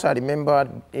 because I remember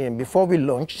before we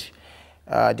launched,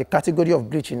 the category of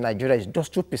bleach in Nigeria is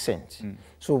just 2%.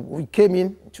 So we came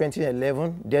in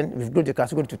 2011, then we've grown the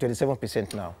category to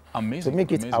 27% now. Amazing. To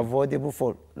make it avoidable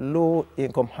for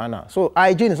low-income earners. So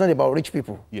hygiene is not about rich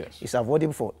people. Yes. It's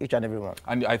avoidable for each and everyone.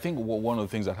 And I think one of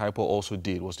the things that Hypo also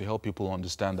did was to help people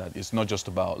understand that it's not just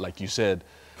about, like you said,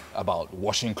 about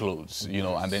washing clothes,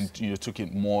 and then you took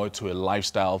it more to a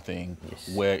lifestyle thing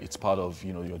where it's part of,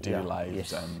 your daily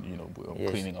lives and,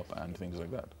 cleaning up and things like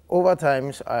that. Over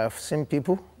times, I've seen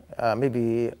people,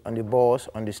 maybe on the bus,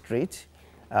 on the street,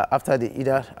 after they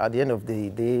either, at the end of the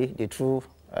day, they threw,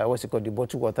 what's it called, the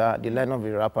bottled water, the line of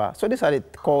the wrapper. So these are the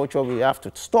culture we have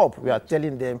to stop. We are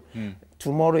telling them,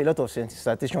 tomorrow a lot of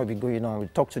sanitation will be going on. We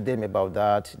talk to them about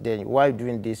that. Then while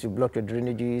doing this, you block your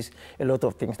drainages, a lot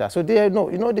of things that. So they know,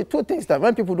 the two things that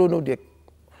when people don't know,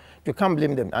 you can't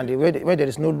blame them. And when there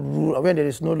is no rule, when there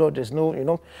is no law, there's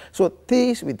no, So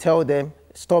things we tell them,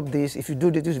 stop this. If you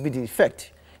do this, this will be the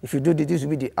effect. If you do this, this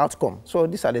will be the outcome. So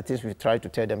these are the things we try to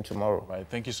tell them tomorrow. Right.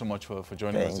 Thank you so much for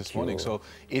joining us this morning. So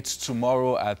it's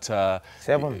tomorrow at 7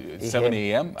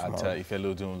 a.m. at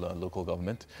Ifelodun local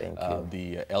government,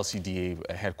 the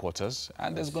LCDA headquarters.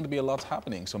 And there's going to be a lot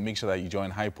happening. So make sure that you join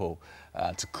Hypo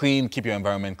to keep your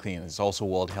environment clean. It's also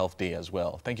World Health Day as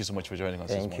well. Thank you so much for joining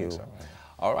us this morning, sir.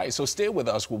 All right. So stay with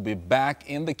us. We'll be back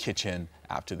in the kitchen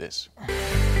after this.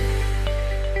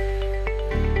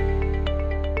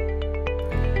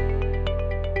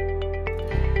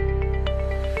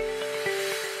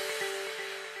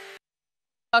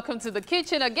 Welcome to the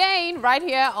kitchen again, right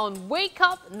here on Wake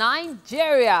Up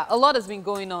Nigeria. A lot has been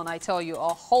going on, I tell you, a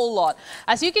whole lot.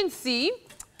 As you can see,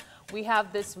 we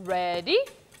have this ready.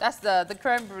 That's the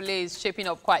creme brulee is shaping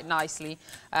up quite nicely.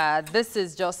 This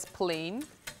is just plain,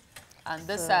 and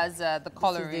this has the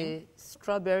coloring. This is the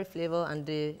strawberry flavor and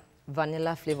the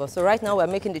vanilla flavor. So right now we're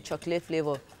making the chocolate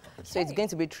flavor. So it's going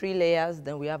to be 3 layers,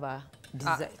 then we have our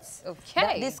desserts.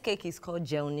 Okay. This cake is called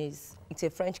Gelnies. It's a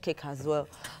French cake as well.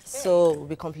 So we'll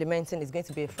be complementing. It's going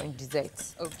to be a French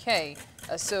dessert. Okay.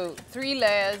 So 3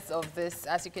 layers of this.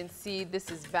 As you can see, this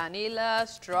is vanilla,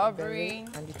 strawberry,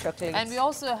 and the chocolate. And we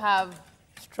also have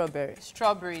strawberry.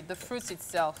 Strawberry, the fruit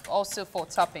itself, also for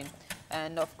topping.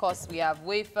 And of course, we have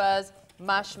wafers,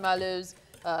 marshmallows,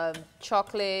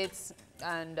 chocolates,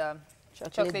 and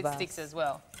chocolate sticks as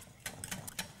well.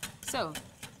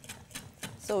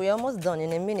 So we're almost done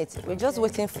in a minute. We're just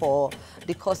waiting for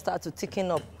the custard to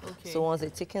thicken up. Okay. So once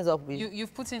it thickens up,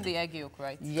 you've put in the egg yolk,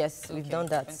 right? Yes, we've done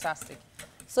that. Fantastic.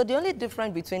 So the only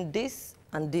difference between this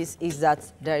and this is that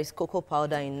there is cocoa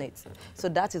powder in it. So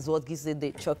that is what gives it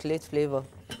the chocolate flavor.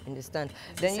 Understand?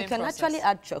 Then you can actually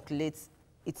add chocolate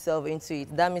itself into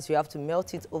it. That means you have to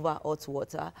melt it over hot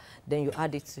water, then you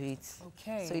add it to it.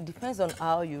 Okay. So it depends on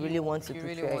how you really want to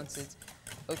prepare it.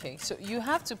 Okay, so you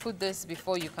have to put this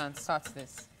before you can start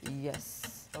this?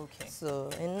 Yes. Okay. So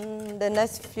in the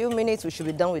next few minutes, we should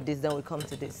be done with this, then we come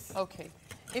to this. Okay.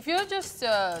 If you're just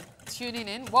tuning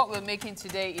in, what we're making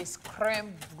today is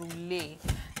creme brulee.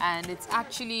 And it's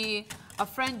actually a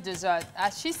French dessert.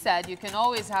 As she said, you can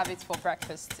always have it for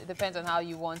breakfast. It depends on how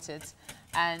you want it.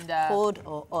 And cold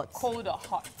or hot. Cold or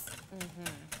hot.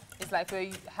 It's like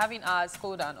we're having ours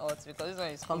cold and hot because this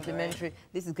one is complimentary.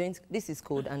 Right? This is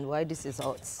cold, and why this is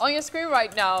hot. On your screen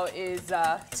right now is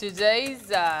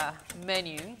today's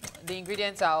menu. The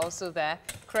ingredients are also there: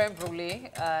 creme brulee,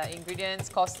 ingredients: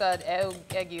 custard,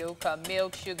 egg yolk,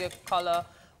 milk, sugar, color,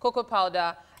 cocoa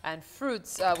powder, and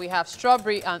fruits. We have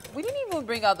strawberry, and we didn't even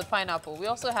bring out the pineapple. We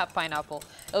also have pineapple.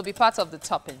 It'll be part of the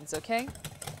toppings, okay?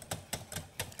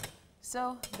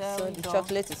 So there we the go.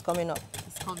 chocolate is coming up.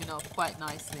 It's coming up quite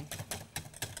nicely.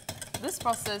 This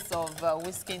process of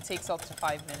whisking takes up to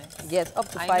 5 minutes. Yes, up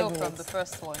to 5 minutes. I know from the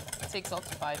first one, it takes up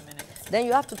to 5 minutes. Then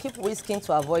you have to keep whisking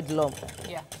to avoid lump.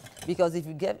 Yeah. Because if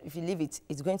you leave it,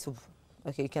 it's going to.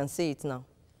 Okay, you can see it now.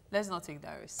 Let's not take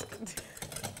that risk.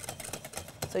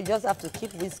 So you just have to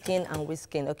keep whisking and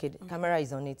whisking. Okay, the camera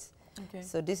is on it. Okay.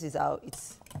 So this is how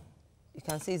it's. You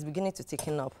can see it's beginning to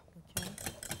thicken up. Okay.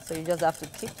 So you just have to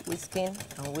keep whisking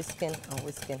and whisking and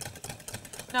whisking.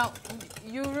 Now,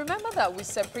 you remember that we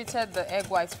separated the egg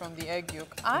whites from the egg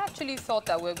yolk. I actually thought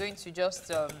that we were going to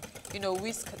just, you know,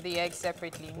 whisk the egg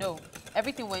separately. No,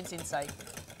 everything went inside.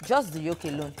 Just the yolk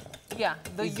alone. Yeah,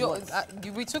 the yolk.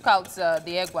 We took out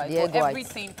the egg white, but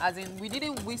everything, as in, we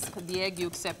didn't whisk the egg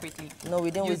yolk separately. No,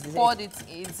 we didn't whisk it. You poured it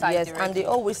inside. Yes, directly. and the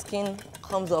whole whisking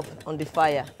comes up on the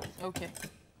fire. Okay.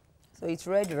 So it's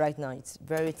ready right now. It's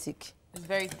very thick. It's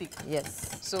very thick.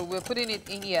 Yes. So we're putting it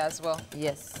in here as well.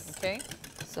 Yes. Okay.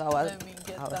 So let me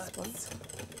get that. Spoon.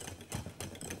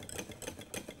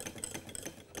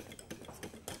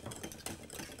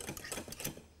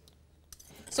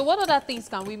 So what other things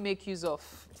can we make use of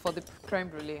for the creme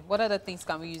brulee? What other things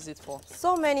can we use it for?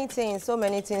 So many things, so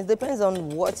many things. Depends on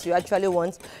what you actually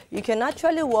want. You can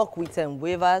actually work with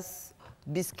wafers,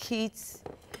 biscuits,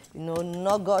 you know,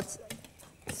 nuggets,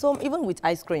 even with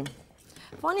ice cream.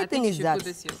 Funny thing is that. Put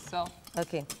this yourself.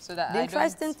 Okay. So that the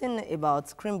interesting thing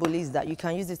about creme brulee is that you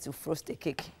can use it to frost a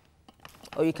cake,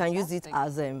 or you can use it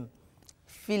as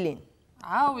filling.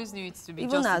 I always knew it to be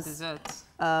even just a dessert.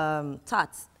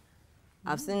 Tarts.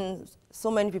 I've seen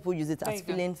so many people use it as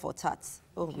filling for tarts.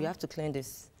 Oh, we have to clean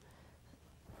this.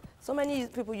 So many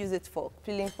people use it for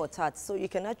filling for tarts. So you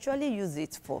can actually use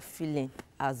it for filling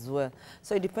as well.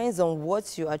 So it depends on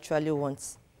what you actually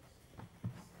want.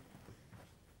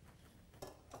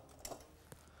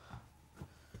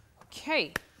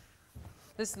 Okay,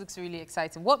 this looks really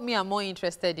exciting. What I'm more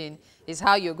interested in is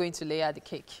how you're going to layer the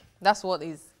cake. That's what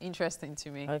is interesting to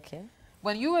me. Okay.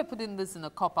 When you were putting this in a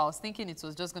cup, I was thinking it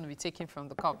was just going to be taken from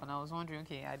the cup, and I was wondering,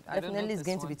 okay, I don't know. Definitely it's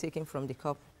going to be taken from the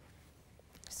cup.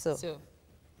 So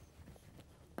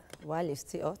while it's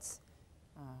still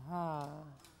hot,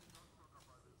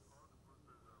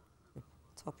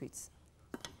 top it.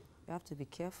 You have to be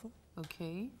careful.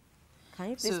 Okay. Can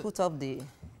you please put off the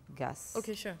gas?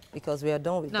 Okay, sure. Because we are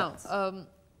done with that. Now,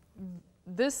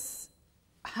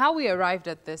 how we arrived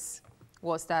at this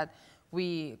was that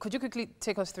could you quickly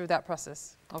take us through that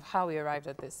process of how we arrived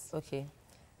at this? Okay.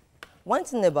 One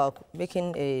thing about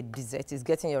making a dessert is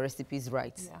getting your recipes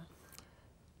right. Yeah.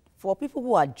 For people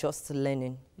who are just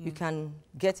learning, you can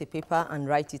get a paper and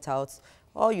write it out.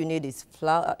 All you need is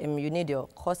flour, you need your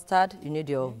custard, you need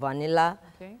your vanilla,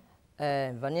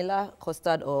 vanilla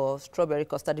custard or strawberry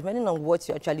custard, depending on what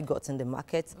you actually got in the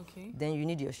market. Okay. Then you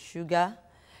need your sugar,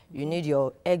 you need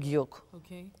your egg yolk.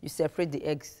 Okay. You separate the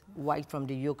eggs white from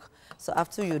the yolk. So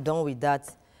after you're done with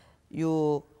that,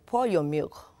 you pour your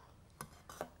milk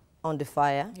on the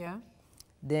fire. Yeah.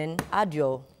 Then add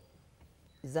your,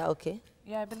 is that okay?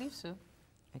 Yeah, I believe so.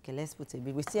 Okay, let's put a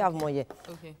bit. We still have more here.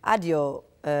 Okay. Add your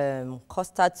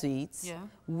custard to it. Yeah.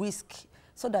 Whisk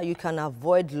so that you can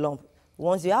avoid lump.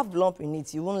 Once you have lump in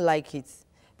it, you won't like it.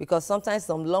 Because sometimes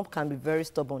some lump can be very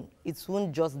stubborn. It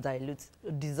won't just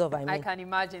dissolve, I mean. I can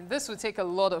imagine. This will take a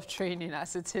lot of training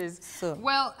as it is. So.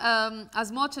 Well,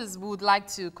 as much as we would like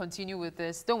to continue with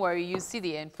this, don't worry, you see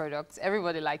the end product.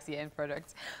 Everybody likes the end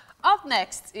product. Up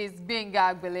next is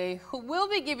Gbenga Agbele, who will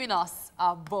be giving us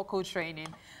our vocal training.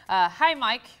 Hi,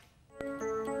 Mike.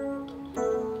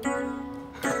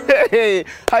 Hey,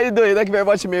 how you doing? Thank you very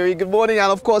much, Mary. Good morning,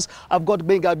 and of course, I've got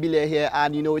Gbenga Agbele here,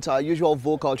 and you know, it's our usual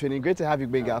vocal training. Great to have you,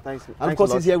 Gbenga. Thanks. And of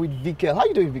course, he's here with Vikel. How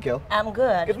you doing, Vikel? I'm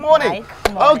good. Good morning.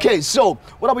 Good morning. Okay, so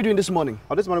what are we doing this morning?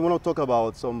 This morning, we want to talk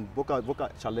about some vocal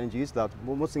challenges that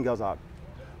most singers are.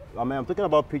 I'm talking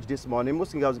about pitch this morning.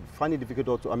 Most singers find it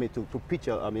difficult to pitch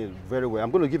very well. I'm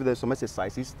going to give them some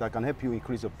exercises that can help you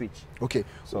increase your pitch. Okay,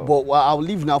 so but I'll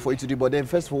leave now for you to do. But then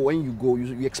first of all, when you go,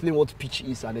 you explain what pitch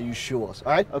is and then you show us.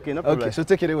 All right? Okay, no problem. Okay, so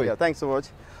take it away. Yeah, thanks so much.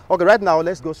 Okay, right now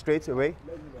let's go straight away.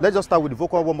 let's just start with the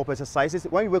vocal warm-up exercises.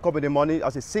 When you wake up in the morning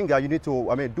as a singer, you need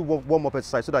to, do warm-up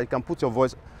exercise so that you can put your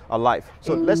voice alive.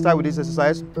 So let's start with this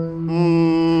exercise.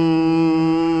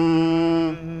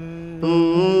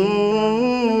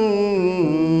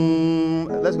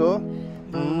 Let's go.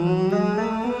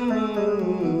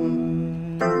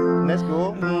 Let's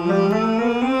go.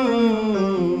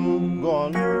 Go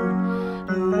on.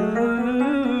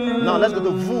 Now let's go to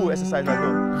VOO exercise. Let's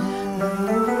go.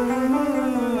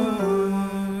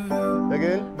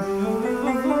 Again.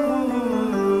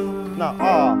 Now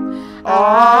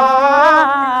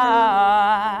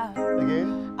again.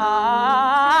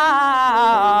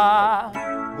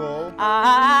 Go. Go.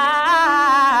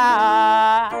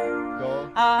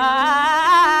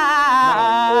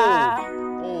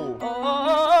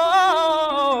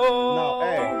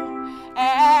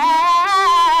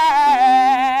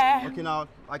 Okay, now,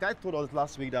 like I told us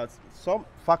last week that some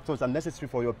factors are necessary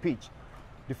for your pitch.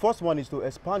 The first one is to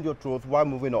expand your throat while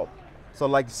moving up. So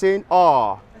like saying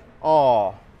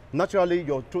naturally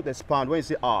your throat expands when you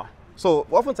say So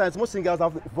oftentimes most singers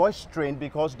have voice strain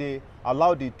because they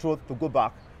allow the throat to go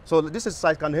back. So this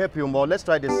exercise can help you more. Let's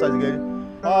try this exercise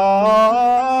again.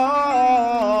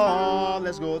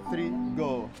 Let's go. 3,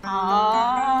 go.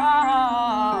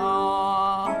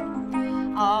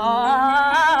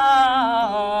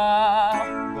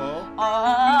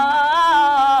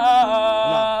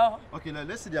 Now,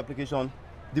 let's see the application.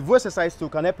 The voice exercise too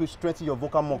can help you strengthen your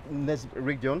vocal neck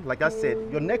region. Like I said,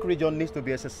 your neck region needs to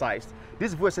be exercised.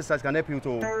 This voice exercise can help you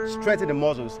to strengthen the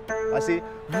muscles. I say,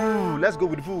 let's go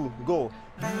with VOO. Go.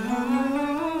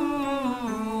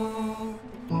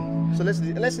 So let's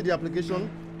see the application.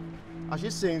 As she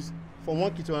sings from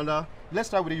one key to another. Let's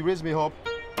start with the raise me up.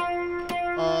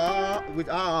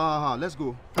 Let's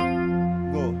go.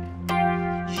 Go.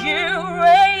 You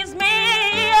raise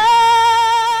me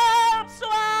up so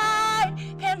I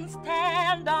can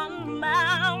stand on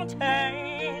mountains.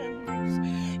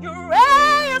 You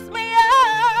raise me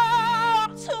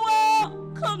up to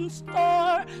walk on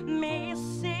stormy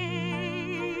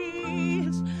seas.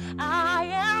 I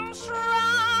am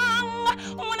strong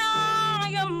when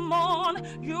I am on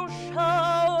your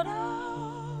shoulders.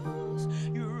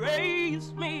 You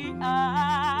raise me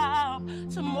up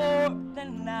to more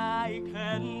than I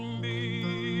can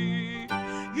be.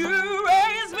 You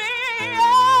raise me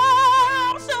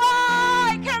up so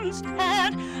I can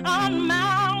stand on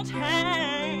mountains.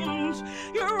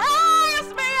 You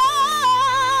raise me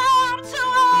up to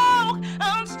walk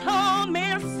on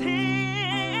stormy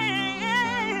seas.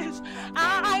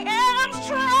 I am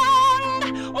strong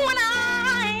when I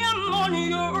am on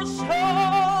your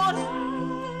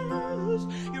shoulders.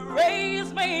 You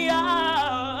raise me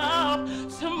up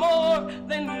to more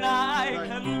than I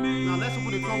can be. Now let's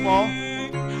put the drum ball.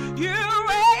 You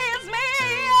raise me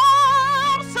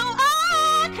up so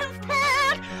I can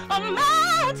stand on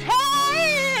mountains.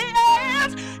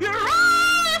 You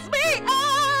raise me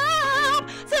up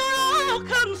to walk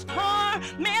on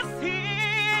stormy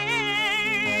seas.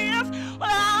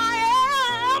 Well, I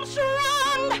am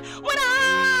strong when I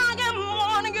am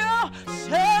on your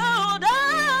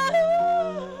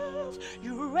shoulders.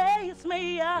 You raise me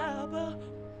up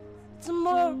to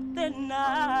more than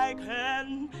I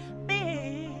can be.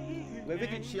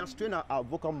 She has trained her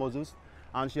vocal muscles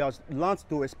and she has learned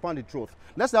to expand the throat.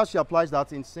 Let's see how she applies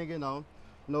that in singing now.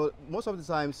 Most of the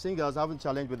time singers haven't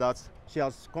challenged with that. She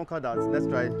has conquered that. Let's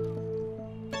try it.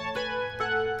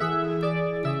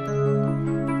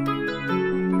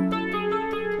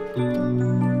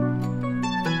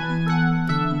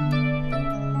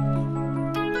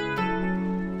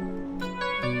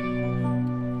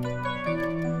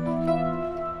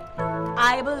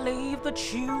 I believe the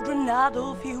children are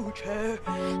the future.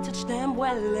 Teach them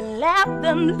well and let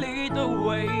them lead the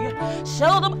way.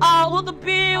 Show them all the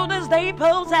beauties they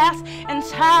possess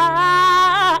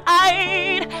inside.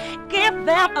 Give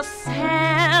them a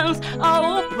sense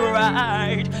of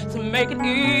pride to make it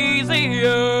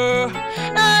easier.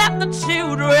 Let the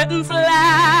children's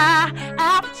laughter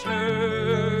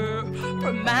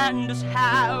remind us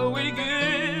how it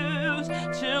used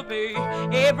to be.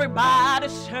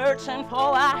 Everybody's searching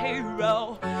for a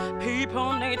hero.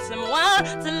 People need someone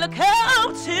to look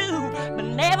up to, but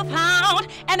never found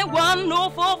anyone who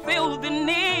fulfilled their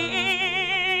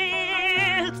needs.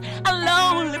 A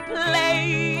lonely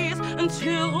place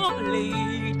to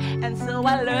bleed, and so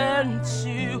I learned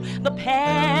to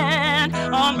depend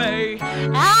on me.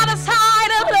 I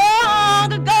decided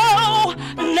long ago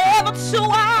never to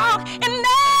walk in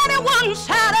anyone's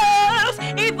shadows.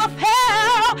 If I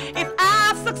fail, if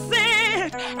I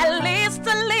succeed, at least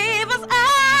to live as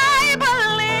I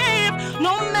believe.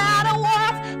 No matter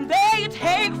what they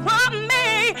take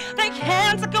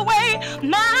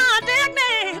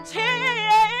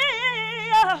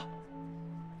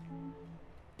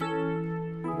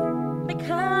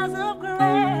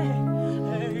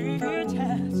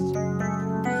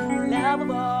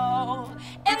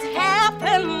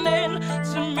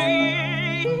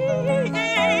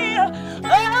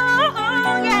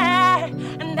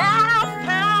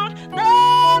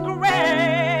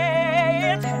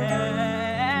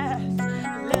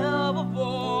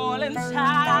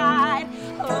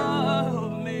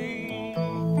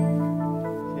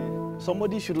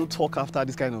somebody shouldn't talk after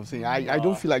this kind of thing. I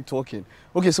don't feel like talking.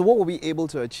 Okay, so what were we able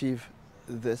to achieve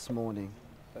this morning?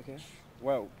 Okay.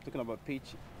 Well, talking about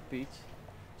Peach,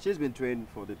 she's been trained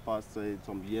for the past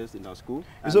some years in our school.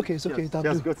 It's okay, it's okay.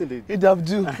 It have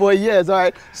do for years, all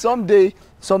right? Someday,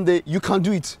 you can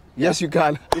do it. Yes, you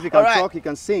can. If you can talk, you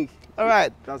can sing. All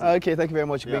right. Okay, thank you very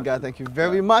much, Benga. Thank you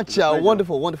very much.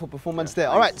 Wonderful, wonderful performance there.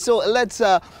 All right, so let's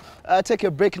take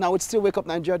a break now. It's still Wake Up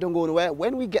Nigeria. Don't go anywhere.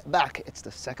 When we get back, it's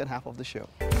the second half of the show.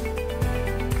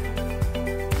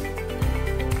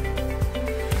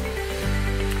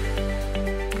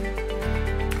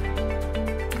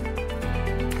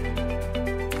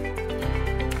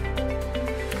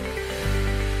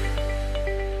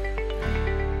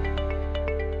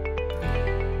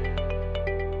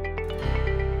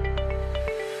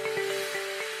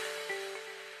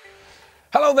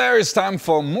 Hello there, it's time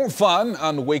for more fun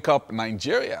on Wake Up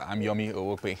Nigeria. I'm Yomi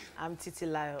Owope. I'm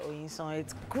Titilayo Oyinson.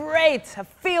 It's great, a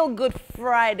feel-good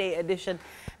Friday edition.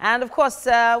 And of course,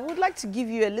 we'd like to give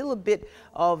you a little bit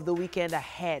of the weekend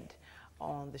ahead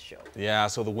on the show. Yeah,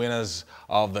 so the winners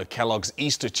of the Kellogg's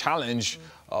Easter Challenge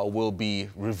will be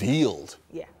revealed.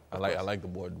 Yeah. I like the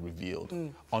word revealed.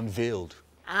 Unveiled.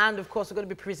 And of course, we're going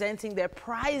to be presenting their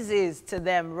prizes to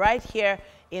them right here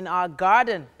in our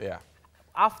garden. Yeah.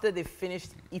 After they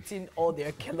finished eating all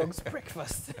their Kellogg's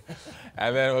breakfast.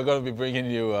 And then we're going to be bringing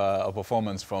you a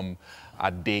performance from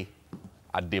Ade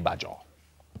Adebajo,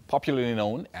 popularly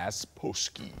known as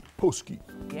Posky. Posky.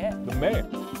 Yeah. The man.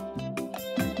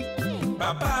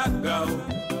 Papa go,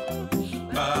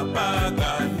 Papa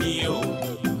Ganio,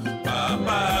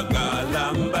 Papa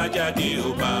Galamba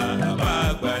Jadio,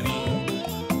 Papa Gani,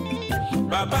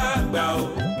 Papa go,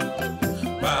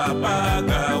 Papa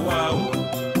Gawao.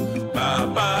 I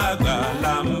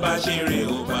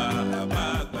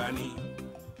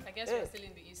guess we're still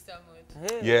in the Easter mood.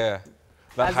 Yeah.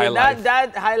 That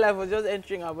high life was just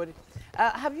entering our body.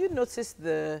 Have you noticed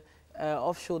the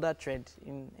off-shoulder trend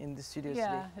in the studios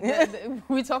today?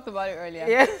 We talked about it earlier.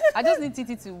 Yeah. I just need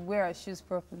Titi to wear her shoes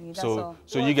properly. That's all.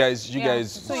 So you guys.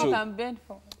 So you can bend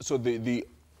for. So the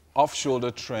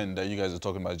off-shoulder trend that you guys are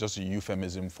talking about is just a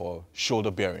euphemism for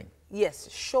shoulder bearing. Yes,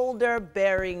 shoulder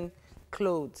bearing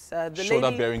clothes.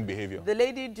 Shoulder-bearing behavior. The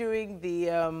lady doing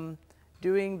the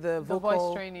vocal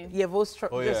voice training. Yeah,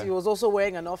 he was also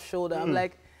wearing an off-shoulder. I'm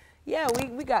like, yeah,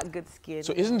 we got good skin.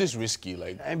 So isn't this risky?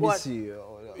 Like NBC.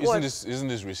 Isn't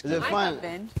this risky? Is it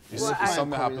fine? Is it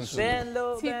something happens to bend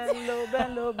low, bend low,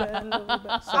 bend low, bend low.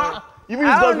 Sorry. You use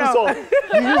gospel song.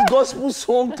 You use gospel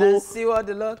song to see what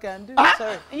the Lord can do.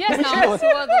 Sorry. Yes, now see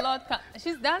what the Lord can.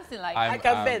 She's dancing like I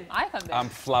can bend. I can bend. I'm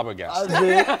flabbergasted.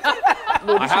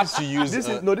 No, I have to use this.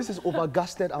 This is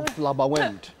overgasted and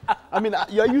flabberwhelmed. I mean,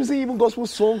 you're using even gospel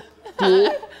song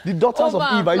to the daughters of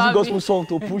Eve are using gospel song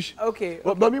to push. Okay.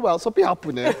 But meanwhile, something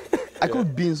happened. I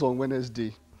cooked beans on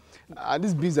Wednesday. And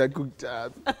these beans I cooked,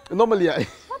 normally Did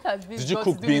you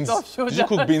cook beans? Did you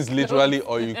cook beans literally,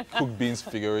 or you cook beans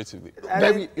figuratively?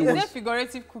 Is there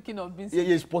figurative cooking of beans? Yeah,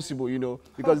 it's possible, you know,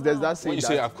 because there's that saying. When you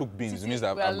say I've cooked beans, it means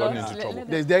that I've gotten into trouble.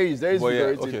 There is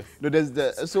figurative. Yeah, okay. No, there's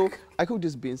the. So I cooked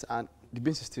these beans, and the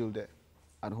beans is still there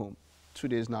at home. 2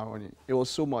 days now running. It was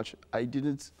so much. I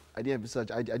didn't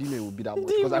research. I didn't know it would be that much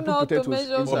because I put potatoes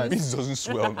inside. But beans doesn't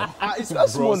swell now. It's very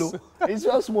small. It's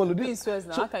very small. Beans swells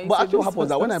now. But actually, what happened was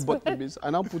that when I bought the beans, I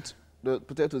now put the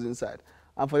potatoes inside.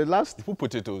 And for the last... You put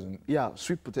potatoes in? Yeah,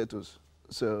 sweet potatoes.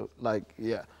 So, like,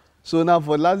 yeah. So now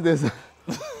for the last days...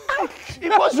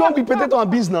 What's wrong with potato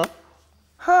and beans now?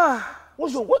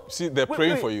 What's wrong? What? See, they're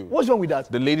praying for you. What's wrong with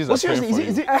that? The ladies are praying for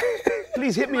you.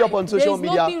 Please hit me up on social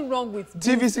media. There's nothing wrong with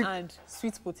beans and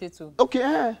sweet potato.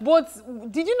 Okay. But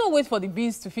did you not wait for the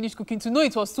beans to finish cooking to know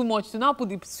it was too much to now put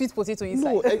the sweet potato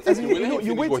inside? No,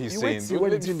 you wait when the story.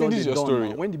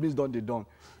 When the beans done, they done.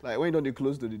 Like when you done, they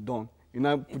close to the dawn. You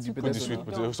now put the sweet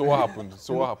potato. So what happened?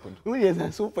 Oh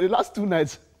yes. So for the last 2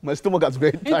 nights, my stomach has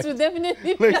very tight. It will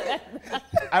definitely.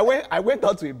 I went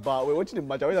out to a bar. We were watching the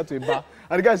match. I went out to a bar,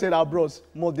 and the guy said, bros,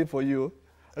 more day for you."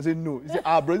 I said, "No." He said,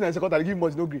 bros, I said, "I give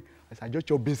much, no agree." I said, "I just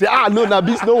your beans." He said, no,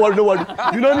 beans, no worry. You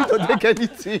don't need to take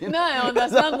anything. Now I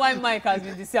understand why Mike has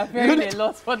been disappearing a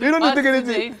lot for the You don't need to past take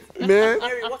 2 anything, days. man.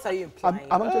 Harry, what are you implying?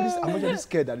 I'm actually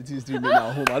scared that it is doing me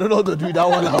at home. I don't know how to do that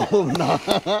one at home now.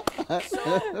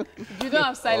 You don't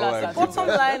have Silas at Bottom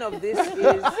line of this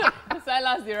is...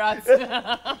 Silas the rat.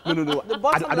 No. The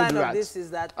bottom line of this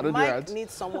is that Mike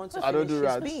needs someone to finish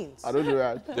his beans. I don't do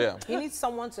that. Yeah. He needs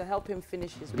someone to help him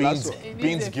finish his beans.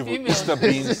 Beans giveaway. Easter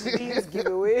beans. Beans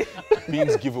giveaway.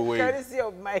 Beans giveaway. Courtesy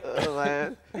of Mike. Oh,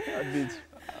 man.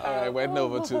 All right, we're heading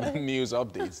over to the news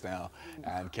updates now,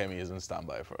 and Kemi is on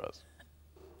standby for us.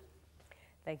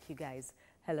 Thank you, guys.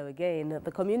 Hello again.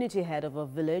 The community head of a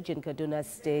village in Kaduna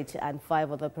State and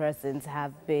 5 other persons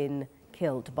have been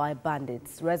killed by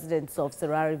bandits. Residents of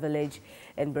Sarari village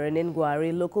in Birnin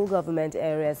Gwari local government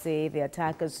area say the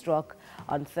attackers struck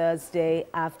on Thursday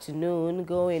afternoon,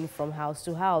 going from house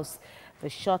to house. They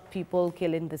shot people,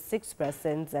 killing the 6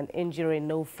 persons and injuring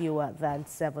no fewer than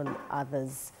 7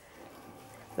 others.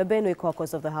 The Benue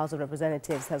caucus of the House of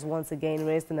Representatives has once again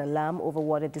raised an alarm over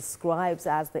what it describes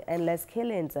as the endless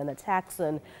killings and attacks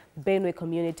on Benue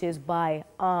communities by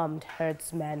armed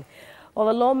herdsmen. While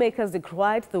the lawmakers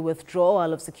decried the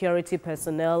withdrawal of security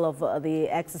personnel of the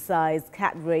exercise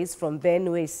cat race from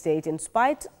Benue State in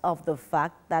spite of the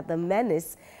fact that the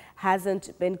menace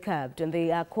hasn't been curbed, and they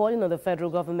are calling on the federal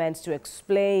government to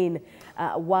explain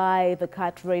why the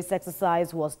cat race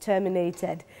exercise was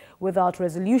terminated without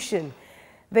resolution.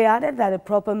 They added that a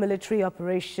proper military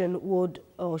operation would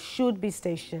or should be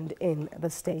stationed in the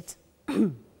state.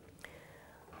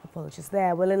 Apologies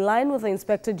there. Well, in line with the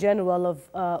Inspector General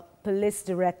of Police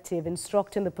Directive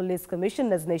instructing the police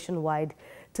commissioners nationwide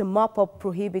to mop up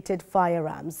prohibited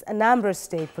firearms, Anambra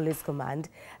State Police Command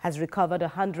has recovered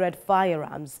 100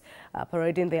 firearms.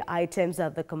 Parading the items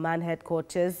at the command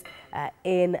headquarters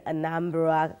in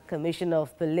Anambra, Commissioner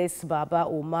of Police Baba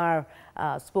Umar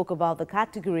spoke about the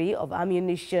category of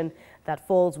ammunition that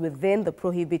falls within the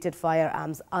prohibited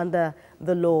firearms under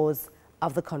the laws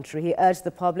of the country. He urged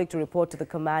the public to report to the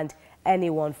command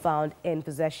anyone found in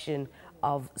possession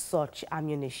of such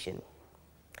ammunition.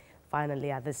 Finally,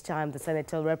 at this time, the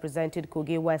senator represented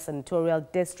Kogi West Senatorial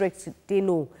District,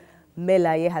 Dino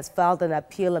Melaye, has filed an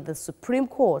appeal at the Supreme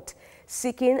Court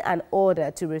seeking an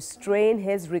order to restrain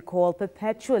his recall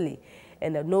perpetually.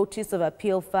 In a notice of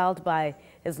appeal filed by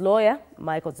his lawyer,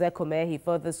 Michael Zekome, he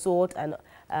further sought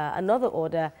another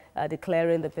order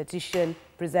declaring the petition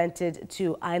presented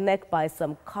to INEC by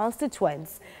some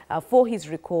constituents for his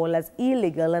recall as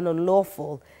illegal and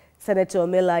unlawful. Senator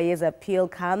Melaye's appeal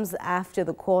comes after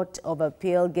the Court of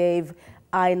Appeal gave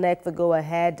INEC the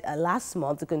go-ahead last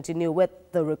month to continue with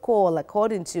the recall.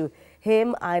 According to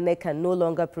him, INEC can no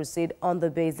longer proceed on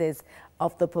the basis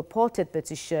of the purported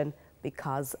petition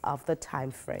because of the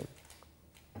time frame.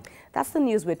 That's the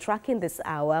news we're tracking this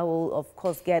hour. We'll, of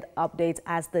course, get updates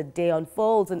as the day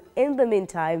unfolds. And in the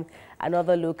meantime,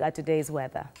 another look at today's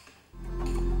weather.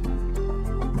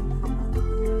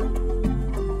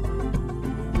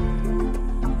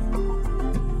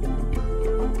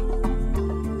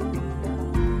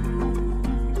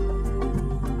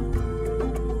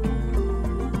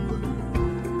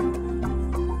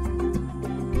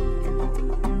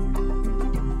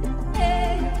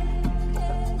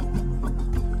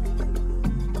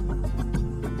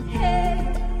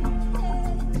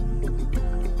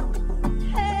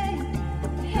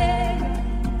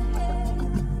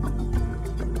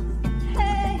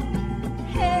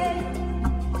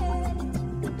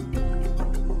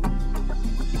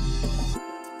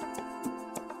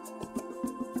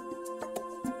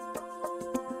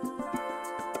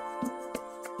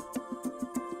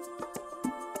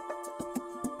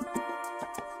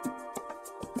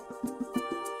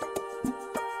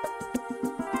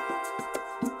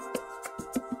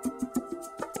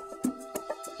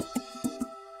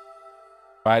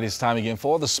 All right, it's time again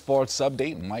for the sports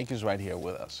update. Mike is right here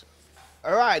with us.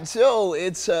 All right, so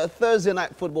it's Thursday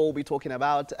night football. We'll be talking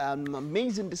about an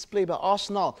amazing display by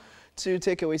Arsenal to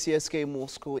take away CSKA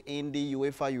Moscow in the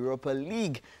UEFA Europa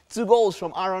League. 2 goals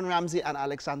from Aaron Ramsey and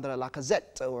Alexander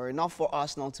Lacazette were enough for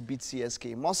Arsenal to beat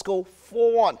CSKA Moscow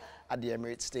 4-1 at the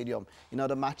Emirates Stadium. In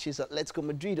other matches, Atletico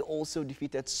Madrid also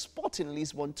defeated Sporting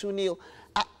Lisbon 2-0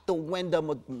 at the Wanda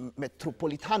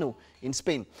Metropolitano in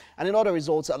Spain. And in other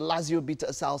results, Lazio beat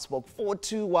Salzburg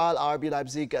 4-2, while RB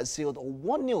Leipzig sealed a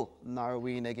 1-0 narrow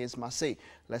win against Marseille.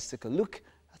 Let's take a look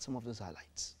at some of those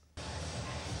highlights.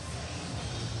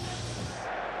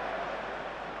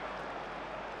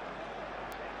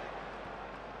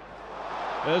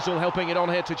 Ozil helping it on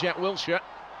here to Jack Wilshere.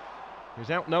 He's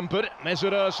outnumbered.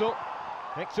 Mesut Ozil.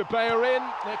 Hector Bellerin.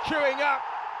 They're queuing up.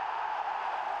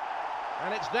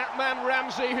 And it's that man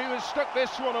Ramsey who has stuck this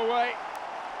one away.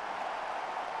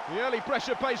 The early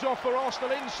pressure pays off for Arsenal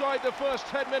inside the first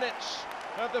 10 minutes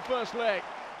of the first leg.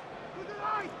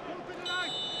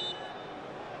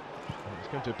 It's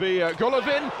going to be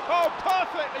Golovin. Oh,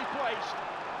 perfectly placed.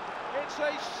 It's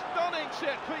a stunning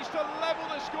set piece to level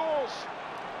the scores.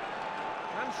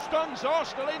 And stuns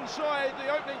Arsenal inside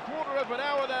the opening quarter of an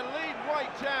hour. Their lead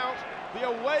wiped out. The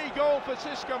away goal for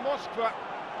CSKA Moskva.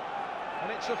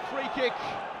 And it's a free kick.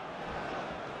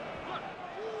 I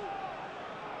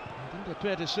didn't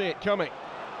appear to see it coming.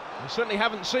 We certainly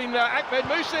haven't seen Ahmed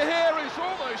Musa here, who's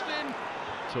almost in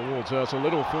towards Ozil,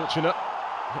 little fortunate.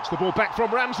 Gets the ball back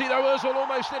from Ramsey though, Ozil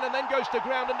almost in and then goes to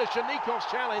ground under Shanikov's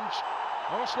challenge.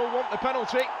 Arsenal want the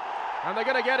penalty and they're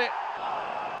going to get it.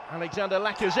 Alexander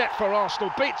Lacazette for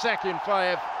Arsenal beats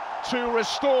Akinfeev to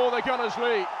restore the Gunners'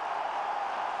 lead.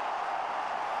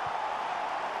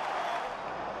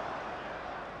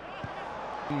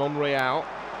 Monreal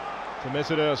to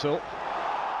Mesut Ozil.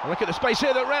 And look at the space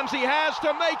here that Ramsey has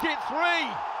to make it 3.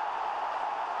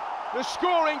 The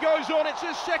scoring goes on, it's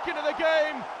his second of the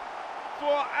game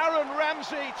for Aaron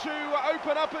Ramsey to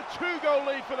open up a 2-goal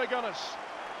lead for the Gunners.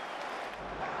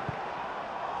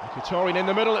 Mkhitaryan in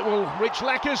the middle, it will reach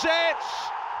Lacazette.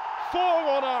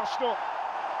 4-1 Arsenal.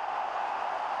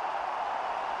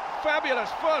 Fabulous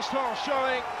first half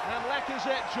showing, and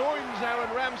Lacazette joins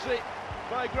Aaron Ramsey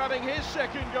by grabbing his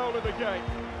second goal of the game.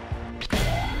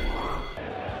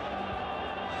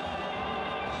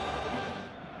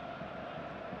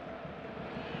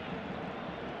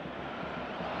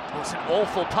 It's an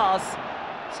awful pass,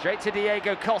 straight to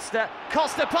Diego Costa.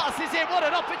 Costa passes in, what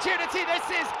an opportunity this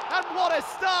is, and what a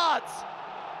start!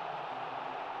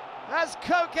 As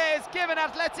Koke has given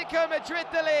Atletico Madrid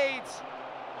the lead.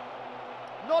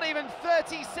 Not even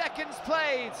 30 seconds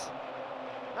played,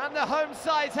 and the home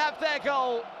sides have their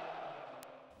goal.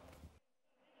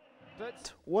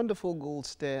 Wonderful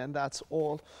goals there, and that's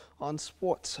all on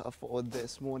sports for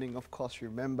this morning. Of course,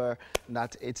 remember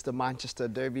that it's the Manchester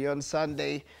Derby on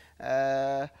Sunday.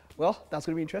 Well, that's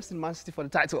going to be interesting. Man City for the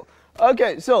title.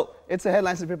 Okay, so it's the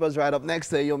headlines and papers right up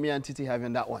next. Yomi and Titi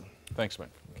having that one. Thanks, man.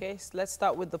 Okay, so let's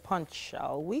start with the Punch,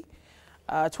 shall we?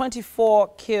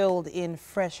 24 killed in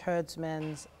fresh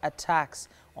herdsmen's attacks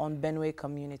on Benue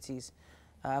communities,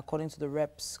 according to the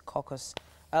Reps Caucus.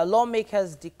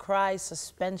 Lawmakers decry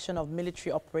suspension of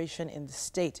military operation in the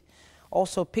state.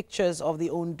 Also, pictures of the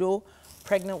Ondo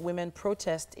pregnant women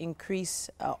protest increase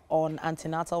on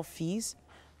antenatal fees.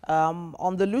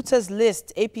 On the looters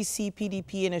list, APC,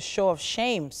 PDP in a show of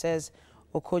shame, says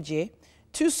Okoje.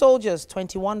 2 soldiers,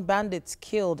 21 bandits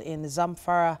killed in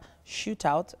Zamfara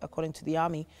shootout, according to the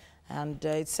army. And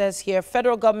it says here,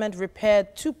 federal government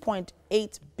repaired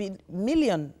 $2.8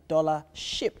 million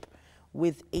ship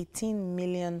with $18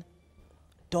 million.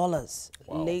 Wow.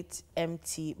 Late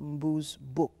MT Mbu's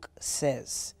book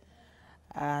says.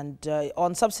 And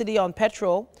on subsidy on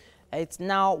petrol, it's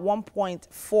now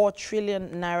 1.4 trillion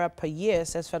naira per year,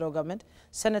 says federal government.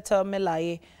 Senator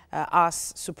Melaye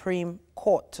asks Supreme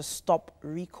Court to stop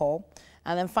recall.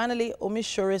 And then finally,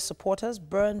 Omishore's supporters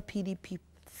burn PDP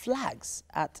flags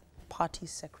at party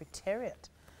secretariat.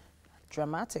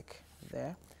 Dramatic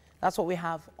there. That's what we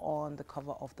have on the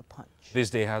cover of the Punch. This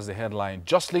day has the headline,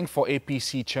 Jostling for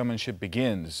APC chairmanship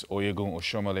begins. Oyegun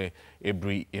Oshomole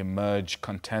Ebri emerge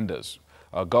contenders.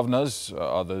 Governors,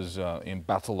 others in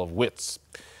battle of wits.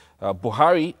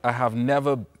 Buhari, I have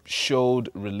never showed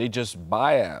religious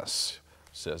bias,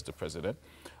 says the president.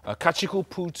 Kachiko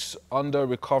puts under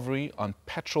recovery on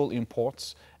petrol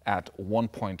imports at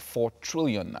 1.4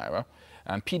 trillion naira.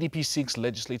 And PDP seeks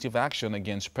legislative action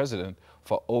against president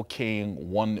for okaying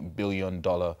 $1 billion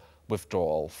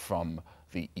withdrawal from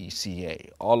the ECA.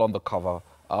 All on the cover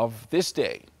of this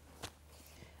day.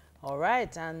 All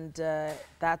right, and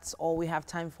that's all we have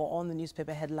time for on the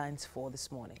newspaper headlines for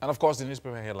this morning. And of course, the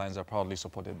newspaper headlines are proudly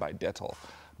supported by Dettol.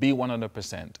 Be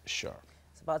 100% sure.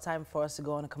 It's about time for us to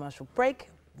go on a commercial break.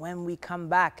 When we come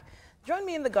back, join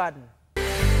me in the garden.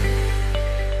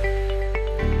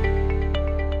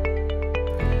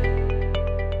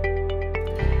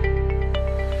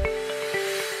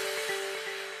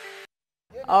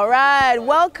 All right,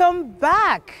 welcome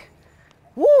back.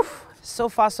 Woo! So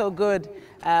far, so good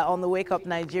on the Wake Up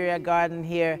Nigeria garden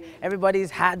here.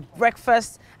 Everybody's had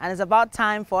breakfast, and it's about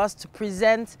time for us to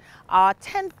present our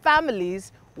 10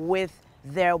 families with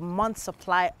their month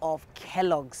supply of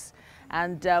Kellogg's.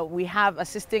 And we have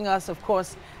assisting us, of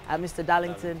course, Mr.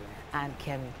 Darlington and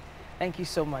Kemi. Thank you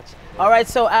so much. All right,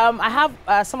 so I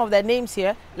have some of their names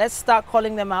here. Let's start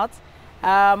calling them out.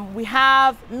 We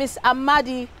have Miss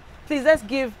Amadi. Please, let's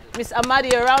give Miss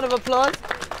Amadi a round of applause.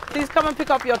 Please come and pick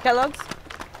up your Kellogg's.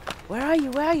 Where are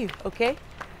you? Where are you? Okay,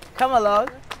 come along.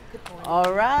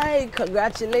 All right,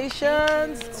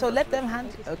 congratulations. So let them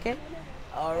hand, okay?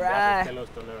 All right.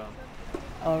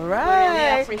 All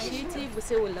right. We appreciate it. We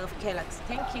say we love Kellogg's.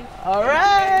 Thank you. All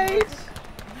right.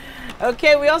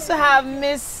 Okay, we also have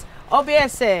Miss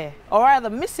Obiese, or rather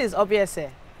Mrs. Obiese,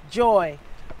 Joy.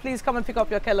 Please come and pick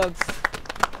up your Kellogg's.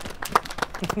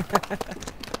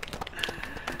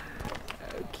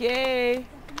 Okay.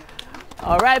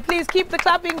 All right, please keep the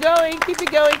clapping going. Keep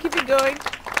it going, keep it going.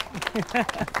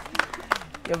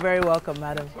 You're very welcome,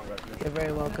 madam. You're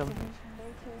very welcome.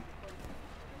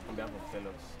 behalf of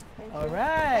Kellogg's. All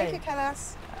right. Thank you,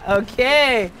 Kellogg's.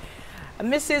 Okay.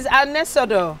 Mrs.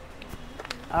 Anesodo.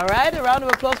 All right, a round of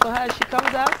applause for her as she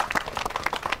comes out.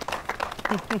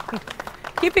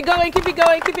 Keep it going, keep it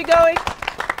going, keep it going.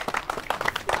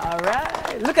 All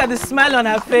right. Look at the smile on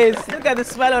her face. Look at the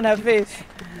smile on her face.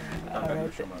 All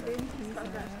right.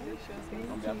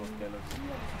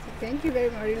 Thank you very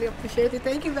much. I really appreciate it.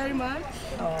 Thank you very much.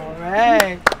 All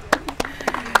right.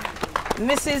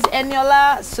 Mrs.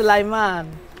 Eniola Sulaiman.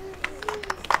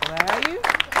 Where are you?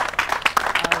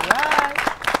 All right.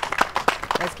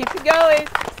 Let's keep it going.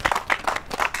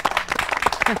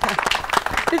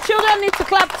 The children need to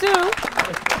clap too.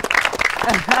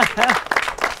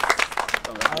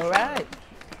 All right.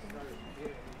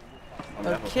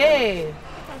 Okay.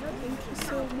 Thank you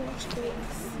so much.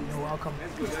 You're welcome.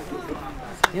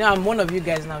 You know, I'm one of you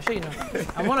guys now. Sure, you know.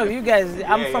 I'm one of you guys.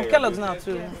 I'm from Kellogg's now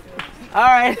too. All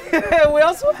right. We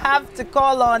also have to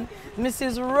call on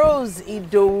Mrs. Rose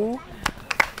Idowu.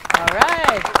 All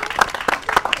right.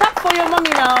 Clap for your mommy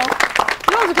now.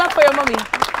 You want to clap for your mommy?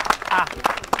 Ah.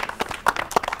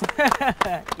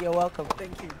 You're welcome.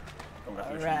 Thank you.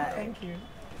 All right. Thank you.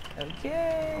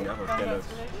 Okay.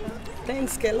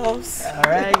 Thanks, Kellogg's. All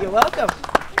right. You're welcome.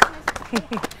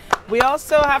 We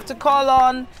also have to call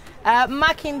on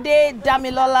Makinde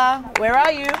Damilola. Where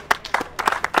are you?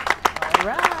 All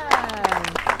right.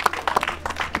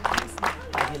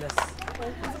 Fabulous.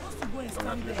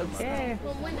 Okay.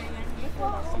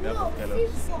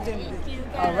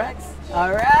 All right.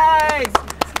 All right.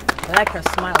 I like her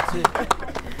smile too.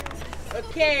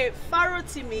 Okay,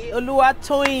 Farotimi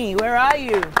Oluwatoyin, where are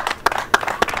you?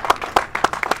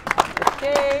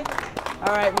 Okay.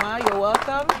 All right, Ma, you're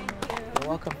welcome. You're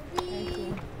welcome. Thank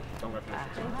you.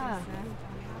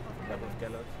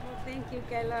 Thank you,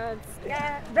 Kellogg's.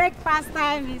 Yeah, breakfast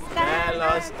time is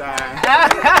Kellogg's time.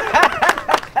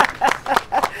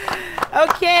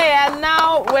 Okay, and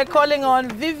now we're calling on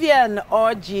Vivian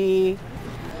Orji,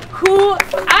 who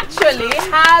actually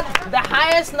had the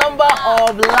highest number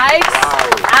of likes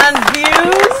and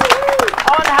views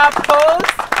on her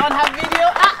post, on her video.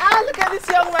 Look at this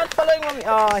young man following me.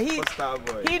 Oh,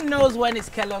 he knows when it's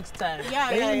Kellogg's time.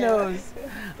 He knows.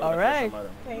 All right.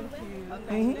 Thank you.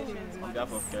 On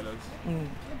behalf of Kellogg's.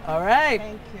 All right.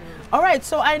 Thank you. All right.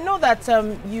 So I know that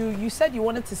you said you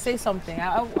wanted to say something.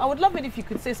 I would love it if you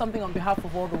could say something on behalf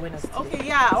of all the winners today. Okay,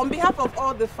 yeah. On behalf of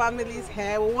all the families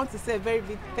here, we want to say a very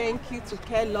big thank you to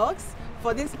Kellogg's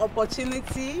for this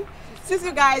opportunity. Since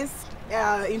you guys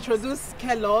introduced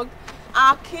Kellogg,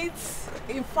 our kids,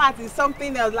 in fact, is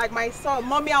something else. Like my son,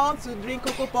 Mommy, I want to drink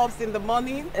Cocoa Pops in the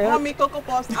morning. Mommy, Cocoa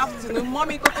Pops afternoon.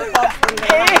 Mommy, Cocoa Pops in the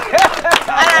night. And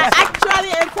I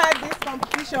actually entered this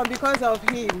competition because of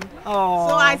him. Aww.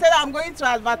 So I said, I'm going to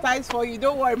advertise for you.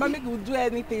 Don't worry, Mommy will do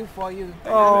anything for you.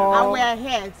 Aww. And we're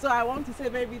here. So I want to say a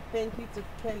very big thank you to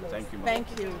Kellogg's. Thank you, Mom.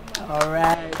 Thank you. All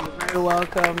right. You're very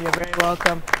welcome. You're very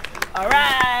welcome. All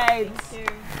right. Thank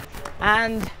you.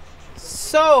 And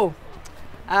so,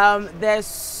 there's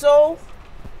so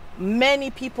many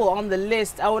people on the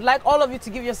list. I would like all of you to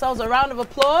give yourselves a round of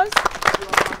applause.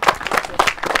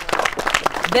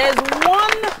 There's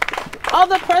one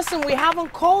other person we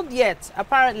haven't called yet,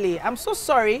 apparently. I'm so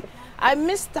sorry. I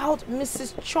missed out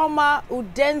Mrs. Choma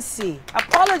Udensi.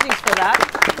 Apologies for that.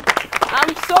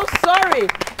 I'm so sorry.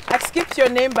 I skipped your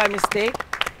name by mistake.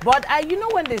 But you know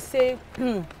when they say,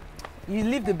 you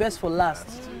leave the best for last.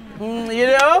 You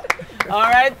know? All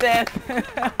right then.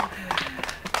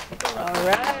 All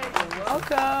right, you're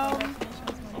welcome.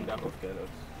 On behalf of Kellogg's.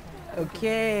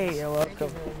 Okay, you're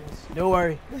welcome. Don't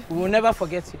worry, we will never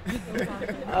forget you.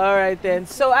 All right then.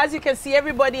 So as you can see,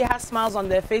 everybody has smiles on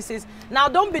their faces. Now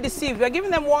don't be deceived. We're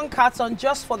giving them one carton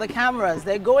just for the cameras.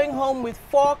 They're going home with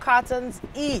 4 cartons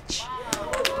each.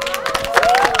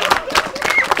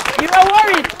 You were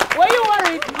worried? Were you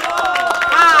worried?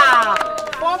 No.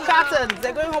 4 cartons.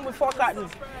 They're going home with 4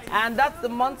 cartons. And that's the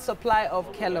month's supply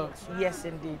of Kellogg's. Yes,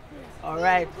 indeed. All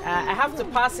right. I have to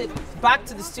pass it back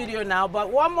to the studio now. But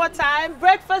one more time.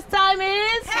 Breakfast time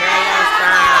is? Kellogg's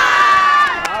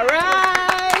time. All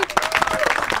right.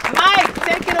 Mike,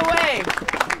 take it away.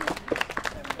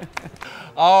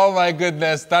 Oh, my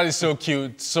goodness. That is so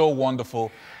cute. So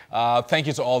wonderful. Thank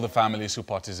you to all the families who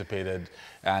participated.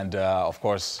 And, of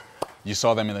course, you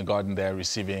saw them in the garden there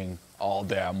receiving all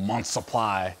their month's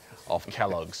supply of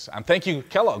Kellogg's. And thank you,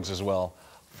 Kellogg's, as well,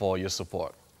 for your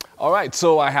support. All right,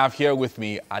 so I have here with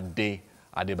me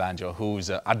Adebajo,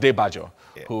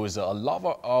 who's a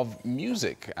lover of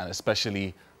music, and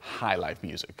especially high life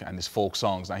music and his folk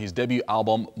songs. Now, his debut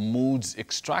album, Moods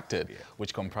Extracted,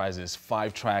 which comprises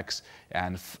 5 tracks,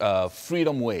 and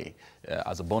Freedom Way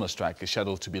as a bonus track, is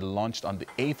scheduled to be launched on the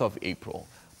 8th of April.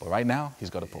 But right now,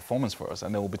 he's got a performance for us,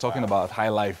 and then we'll be talking about high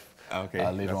life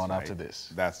later on after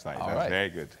this. That's fine. That's right. very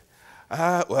good.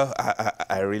 Well,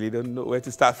 I really don't know where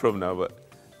to start from now, but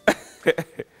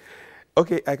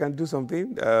okay, I can do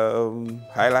something.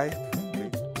 High life.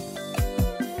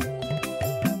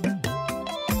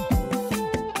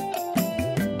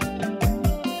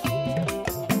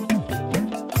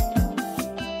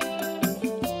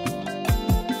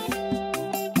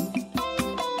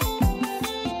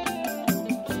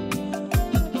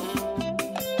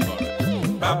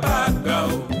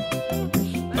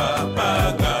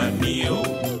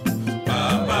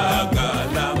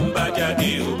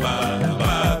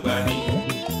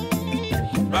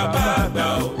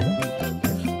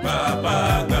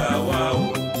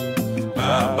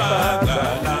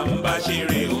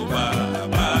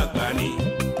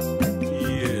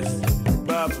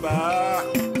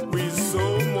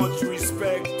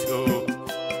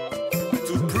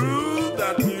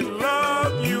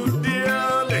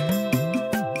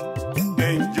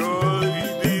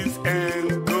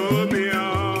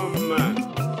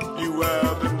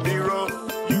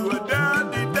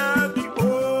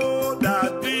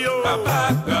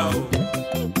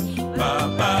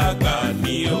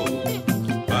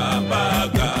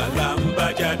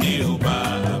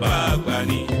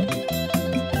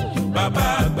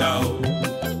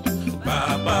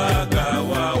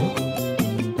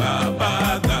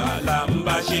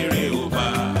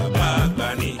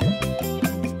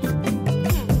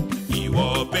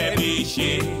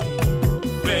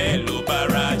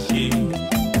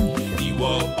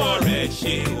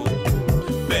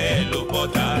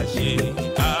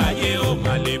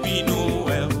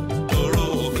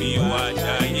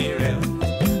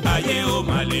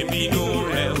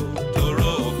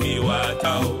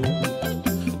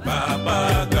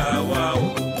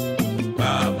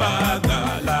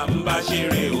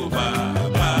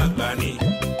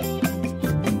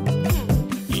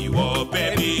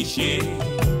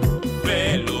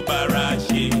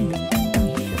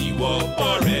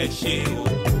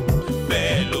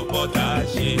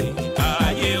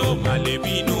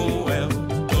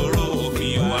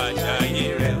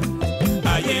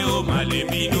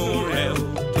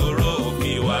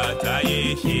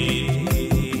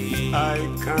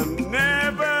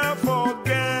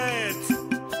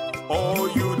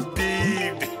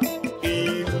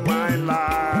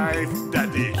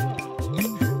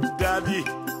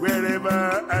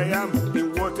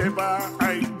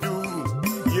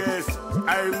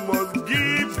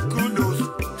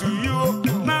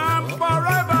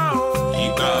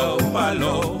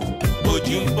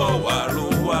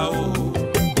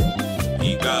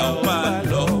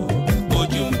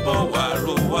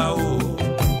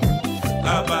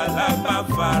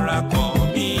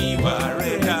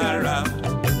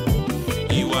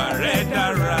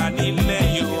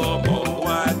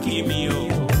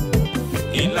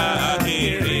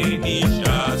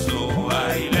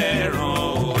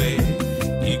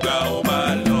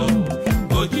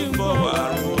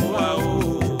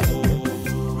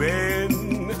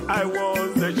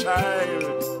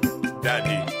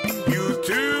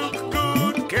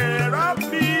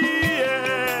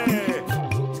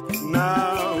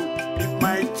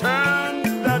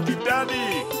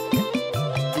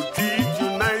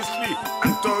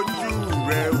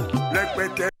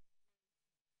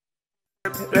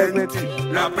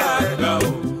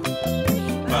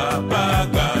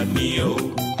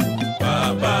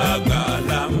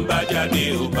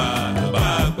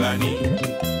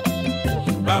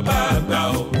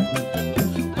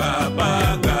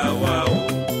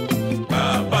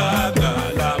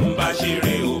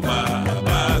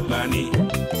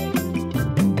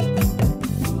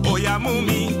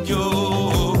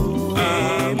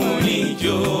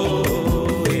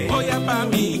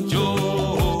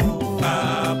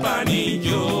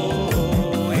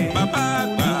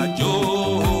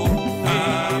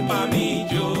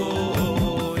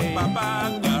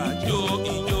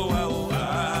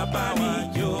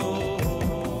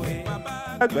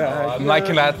 I'm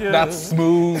liking that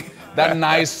smooth, that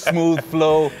nice smooth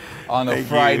flow on a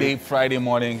Friday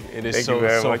morning. It is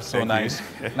so nice.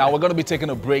 Now we're going to be taking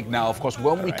a break now. Of course,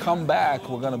 when we come back,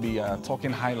 we're going to be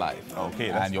talking high life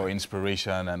and your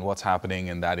inspiration and what's happening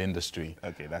in that industry.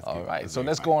 Okay, that's all right. So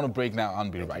let's go on a break now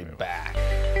and be right back.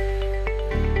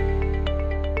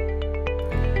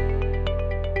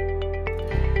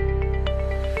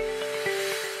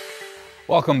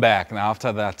 Welcome back. Now,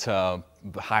 after that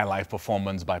the High Life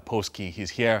performance by Posky. He's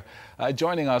here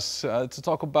joining us to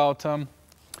talk about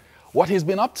what he's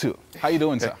been up to. How you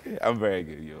doing, sir? I'm very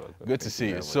good. You're welcome. Good to see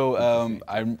you. So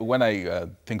when I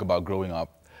think about growing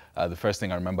up, the first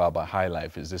thing I remember about High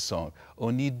Life is this song,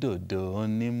 Oni Dodo,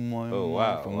 Oni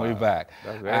Moi, from way back.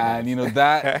 And you know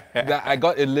that I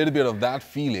got a little bit of that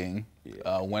feeling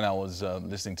when I was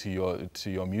listening to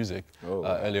your music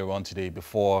earlier on today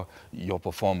before your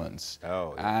performance.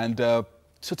 And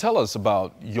so tell us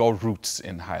about your roots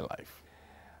in High Life.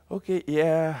 Okay,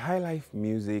 yeah, High Life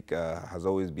music has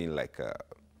always been like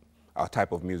our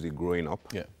type of music growing up.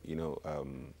 Yeah. You know,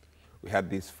 we had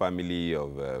this family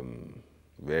of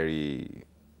very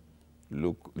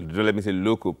local, don't let me say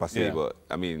local per se, but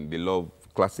I mean, they love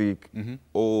classic,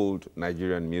 old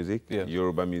Nigerian music,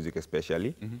 Yoruba music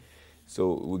especially.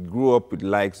 So we grew up with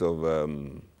likes of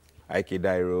Ike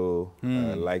Dairo,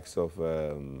 likes of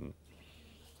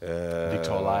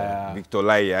Victor Laya. Victor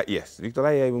Laya, yes. Victor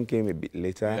Laya even came a bit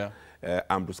later.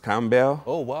 Ambrose Campbell.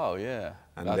 Oh, wow, yeah.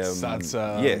 And that's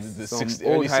yes, the some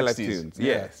early old High Life 60s. tunes,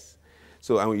 yes.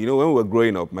 So, you know, when we were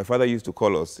growing up, my father used to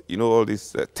call us, you know, all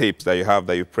these tapes that you have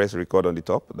that you press record on the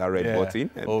top, that red button.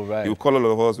 And he would call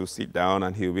all of us, we'll sit down,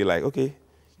 and he'll be like, okay,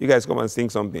 you guys come and sing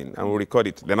something, and we'll record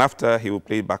it. Then after, he will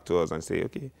play it back to us and say,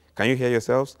 okay, can you hear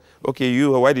yourselves? Okay,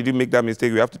 you, why did you make that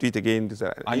mistake? We have to do it again.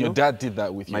 And your dad did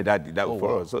that with you? My dad did that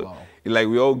for us. So, like,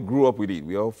 we all grew up with it.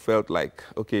 We all felt like,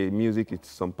 okay, music is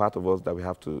some part of us that we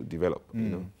have to develop, you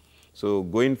know. So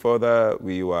going further,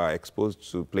 we were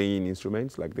exposed to playing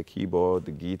instruments like the keyboard,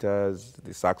 the guitars,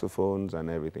 the saxophones, and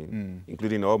everything,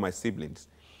 including all my siblings.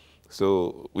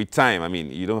 So with time, I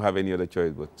mean, you don't have any other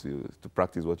choice but to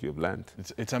practice what you've learned.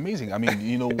 It's amazing. I mean,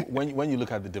 you know, when you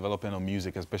look at the development of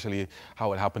music, especially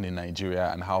how it happened in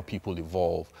Nigeria and how people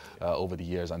evolve over the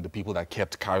years, and the people that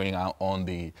kept carrying out on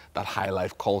that High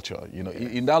Life culture, you know,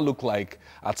 it that looked like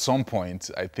at some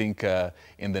point, I think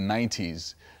in the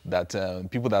 90s, that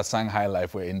people that sang High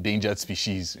Life were endangered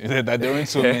species, that there weren't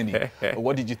so many.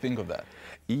 What did you think of that?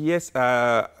 Yes,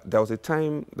 there was a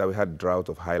time that we had drought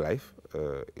of High Life.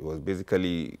 It was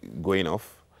basically going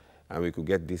off, and we could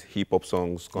get these hip-hop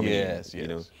songs coming in, you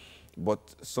know. But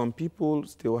some people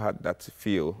still had that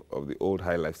feel of the old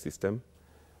High Life system,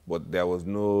 but there was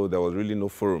really no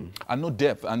forum. And no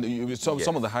depth. And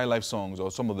some of the High Life songs,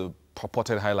 or some of the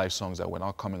purported High Life songs that were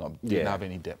now coming up, didn't have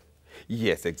any depth.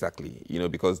 Yes, exactly. You know,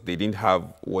 because they didn't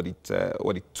have what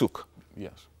it took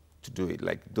to do it,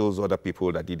 like those other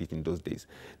people that did it in those days.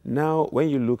 Now, when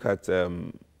you look at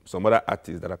some other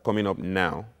artists that are coming up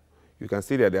now, you can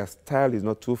see that their style is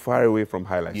not too far away from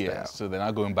High Life style. So they're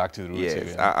not going back to the roots.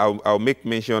 Yes, I'll make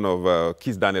mention of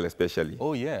Kiss Daniel especially.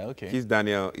 Oh, yeah, okay. Kiss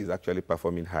Daniel is actually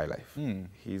performing High Life.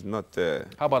 He's not...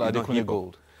 How about Adekunle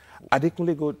Gold?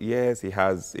 Adekunle Gold, yes, he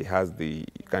has you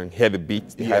can hear the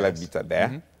beats, the High Life beats are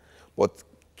there. But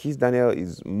Kiss Daniel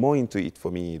is more into it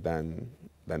for me than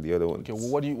the other ones. Okay,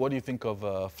 well, what do you think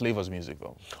of Flavor's music,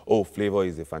 though? Oh, Flavor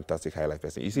is a fantastic High Life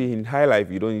person. You see, in High Life,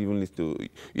 you don't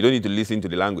need to listen to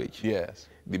the language. Yes.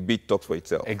 The beat talks for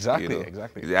itself. Exactly, you know?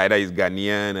 exactly. Either it's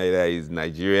Ghanaian, either it's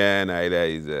Nigerian, either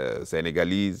it's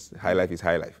Senegalese. High Life is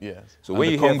High Life. Yes. So and when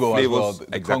the you Congo hear Flavors, as well,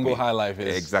 the Congo High Life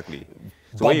is exactly.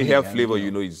 So when you hear Flavor,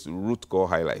 you know it's root core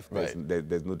High Life. Right.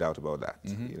 There's no doubt about that.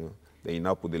 You know. Then you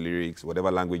now put the lyrics, whatever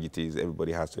language it is,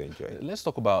 everybody has to enjoy it. Let's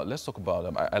talk about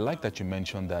I like that you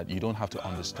mentioned that you don't have to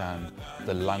understand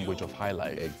the language of High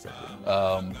Life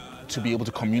to be able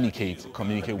to communicate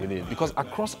with it. Because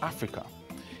across Africa,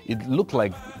 it looked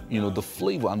like, you know, the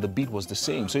flavor and the beat was the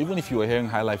same. So even if you were hearing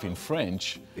High Life in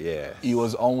French, it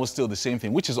was almost still the same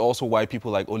thing, which is also why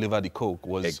people like Oliver De Coque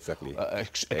was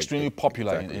extremely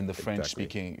popular in the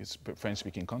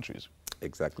French-speaking countries.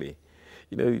 Exactly.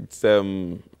 You know, it's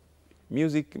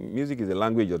music is a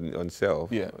language on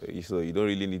itself. Yeah. So you don't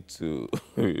really need to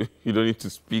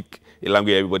speak a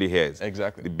language everybody hears.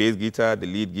 Exactly. The bass guitar, the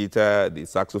lead guitar, the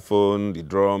saxophone, the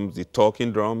drums, the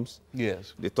talking drums.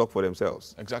 Yes. They talk for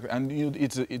themselves. Exactly. And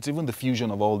it's even the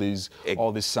fusion of all these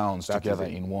sounds together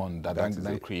in one that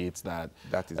then creates that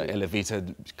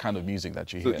elevated kind of music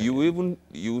that you hear. So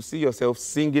you see yourself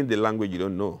singing the language you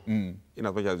don't know. In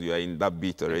as much as you are in that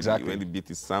beat already, when the beat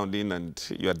is sounding and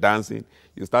you are dancing,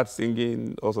 you start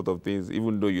singing all sorts of things,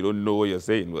 even though you don't know what you're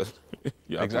saying, but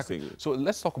you have to sing it. So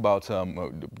let's talk about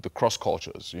the cross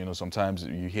cultures. You know, sometimes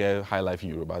you hear High Life in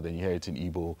Yoruba, then you hear it in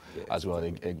Igbo as well.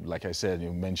 Like I said,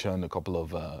 you mentioned a couple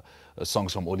of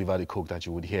songs from Oliver De Coque that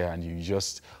you would hear, and you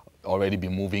just already be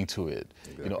moving to it.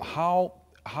 Exactly. You know,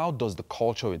 how does the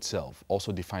culture itself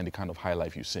also define the kind of High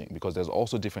Life you sing? Because there's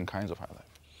also different kinds of High Life.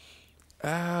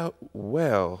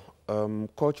 Well,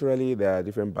 culturally, there are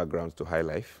different backgrounds to High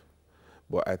Life.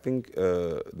 But I think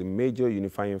the major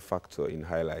unifying factor in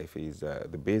High Life is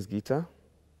the bass guitar,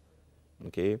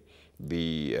 okay,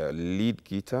 the lead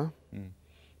guitar.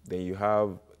 Then you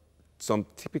have some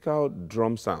typical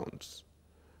drum sounds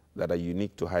that are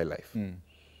unique to High Life.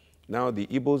 Now the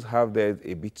Igbos have theirs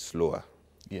a bit slower.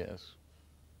 Yes.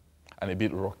 And a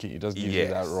bit rocky. It just gives you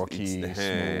that rocky,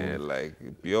 smooth,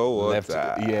 like pure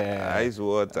water, ice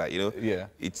water, you know. Yeah.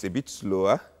 It's a bit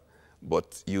slower,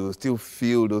 but you still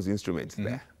feel those instruments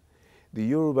there.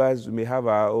 The Yorubas may have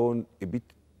our own a bit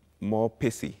more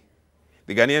pacey.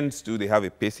 The Ghanaians too, they have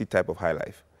a pacey type of High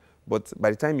Life. But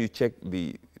by the time you check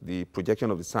the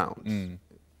projection of the sounds,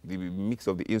 the mix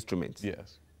of the instruments,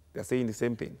 they're saying the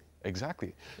same thing.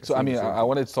 Exactly. So, I mean, I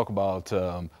wanted to talk about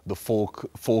the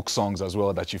folk songs as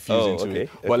well that you fuse into it.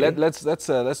 But let's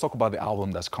talk about the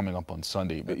album that's coming up on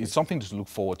Sunday. It's something to look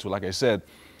forward to. Like I said,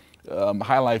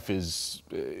 High Life is,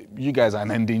 you guys are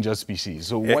an endangered species.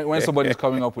 So when somebody's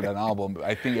coming up with an album,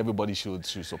 I think everybody should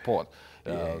support.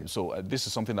 So this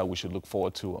is something that we should look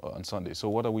forward to on Sunday. So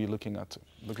what are we looking at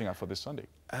for this Sunday?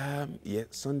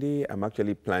 Sunday I'm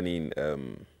actually planning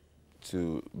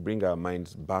to bring our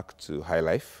minds back to High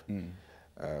Life.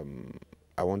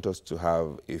 I want us to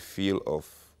have a feel of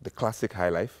the classic High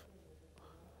Life.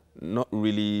 Not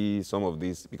really some of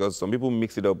these, because some people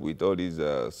mix it up with all these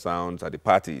sounds at the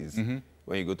parties.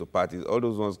 When you go to parties, all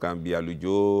those ones can be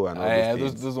alujo and all those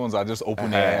things. Those ones are just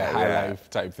open air, High Life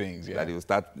type things. That they will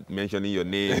start mentioning your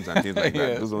names and things like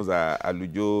that. Those ones are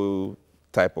alujo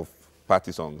type of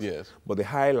party songs. But the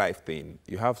High Life thing,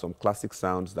 you have some classic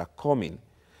sounds that come in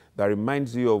that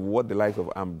reminds you of what the likes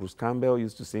of Bruce Campbell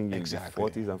used to sing in the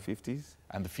 40s and 50s.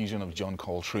 And the fusion of John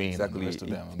Coltrane and the rest of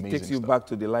them. It takes you back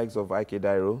to the likes of Ike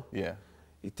Dairo.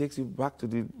 It takes you back to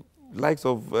the likes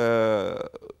of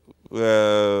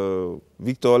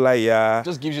Victor Olaiya.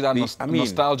 Just gives you that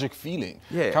nostalgic feeling.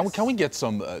 Can we get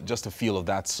some, just a feel of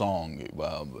that song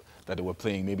that they were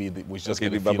playing? Maybe we just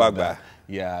get a feel of that.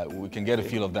 Yeah, we can get a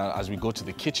feel of that as we go to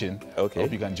the kitchen. I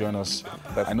hope you can join us.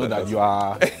 I know that you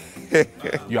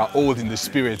are old in the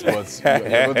spirit, but you're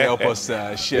going to help us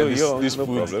share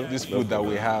this food that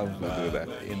we have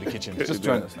in the kitchen. Just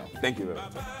join us now. Thank you very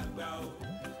much.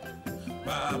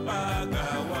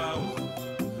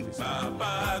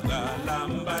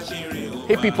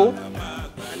 Hey people.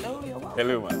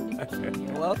 Hello, man.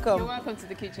 You're welcome. You're welcome to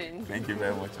the kitchen. Thank you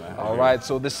very much, man. All right,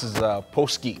 so this is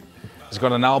Posky. He's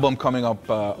got an album coming up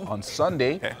on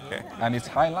Sunday, and it's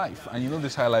High Life. And you know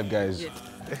this High Life, guys.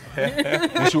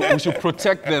 we should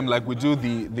protect them like we do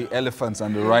the elephants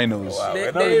and the rhinos. Wow,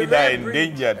 we're not really that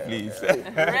endangered, please.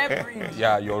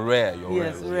 Yeah, you're rare.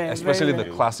 You're rare. Especially the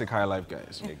classic High Life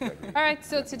guys. All right,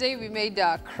 so today we made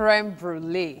creme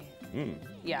brulee.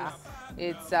 Yeah,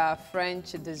 it's a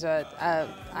French dessert.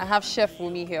 I have Chef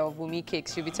Wumi here of Wumi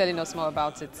Cakes. She'll be telling us more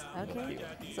about it. Okay,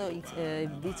 so it's a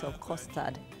bit of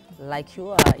custard. Like you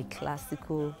are a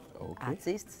classical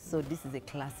artist, so this is a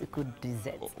classical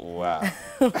dessert. Wow.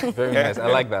 Very nice. I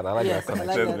like that. I like that.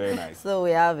 That's very nice. So we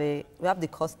have the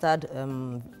custard,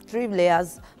 3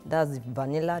 layers. That's the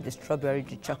vanilla, the strawberry,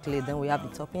 the chocolate. Then we have the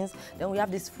toppings. Then we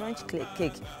have this French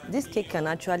cake. This cake can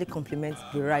actually complement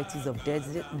varieties of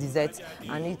desserts,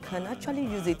 and you can actually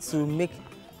use it to make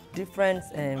different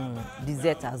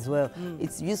desserts as well.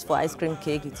 It's used for ice cream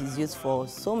cake. It is used for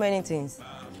so many things.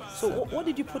 So what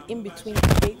did you put in between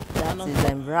the cake? That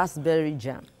is raspberry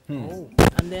jam. Oh.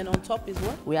 And then on top is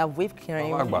what? We have whipped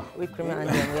cream. And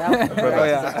then we have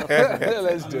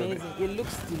Let's do it. Amazing. It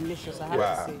looks delicious, I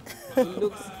have to say. It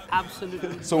looks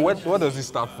absolutely So where does it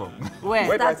start from?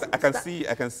 Where?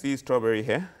 I can see strawberry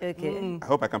here. Okay. I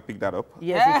hope I can pick that up.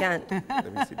 Yes, you can.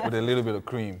 Let me see that. With a little bit of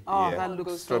cream. Oh, that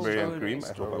looks strawberry so and cream. I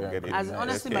hope I'll get it.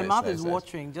 Honestly, my mouth is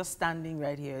watering just standing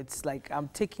right here. It's like I'm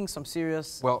taking some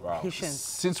serious patience.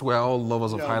 Since we're all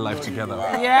lovers of High Life together,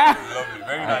 yeah, lovely,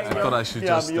 very nice. I thought I should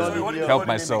just help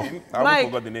myself. I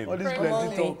forgot the name.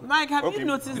 Mike, have you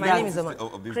noticed My that? name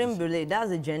is creme brulee.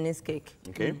 That's a Janice cake.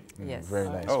 Okay. Yes. Very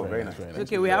nice. Oh, very nice.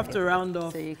 Okay, we have to round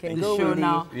off So you can the go show with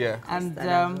now. Yeah. And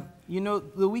you know,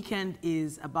 the weekend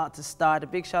is about to start. A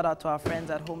big shout out to our friends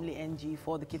at Homely NG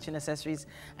for the kitchen accessories,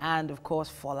 and of course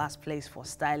for Last Place for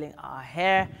styling our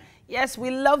hair. Yes,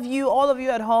 we love you, all of you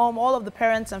at home, all of the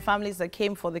parents and families that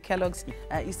came for the Kellogg's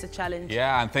Easter Challenge.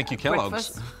 Yeah, and thank you, Kellogg's.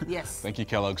 Breakfast. Yes. Thank you,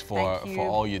 Kellogg's, for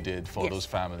all you did for those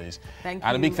families. Thank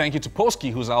and you. a big thank you to Posky,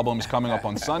 whose album is coming up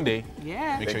on Sunday.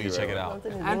 Yeah. Make sure you check it out.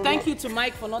 And thank you to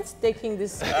Mike for not taking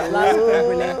this last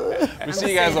creme. We'll see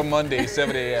you guys on Monday,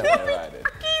 7 a.m.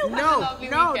 No,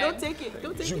 don't take it.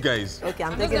 Don't take it. You guys. Okay,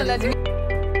 I'm taking it.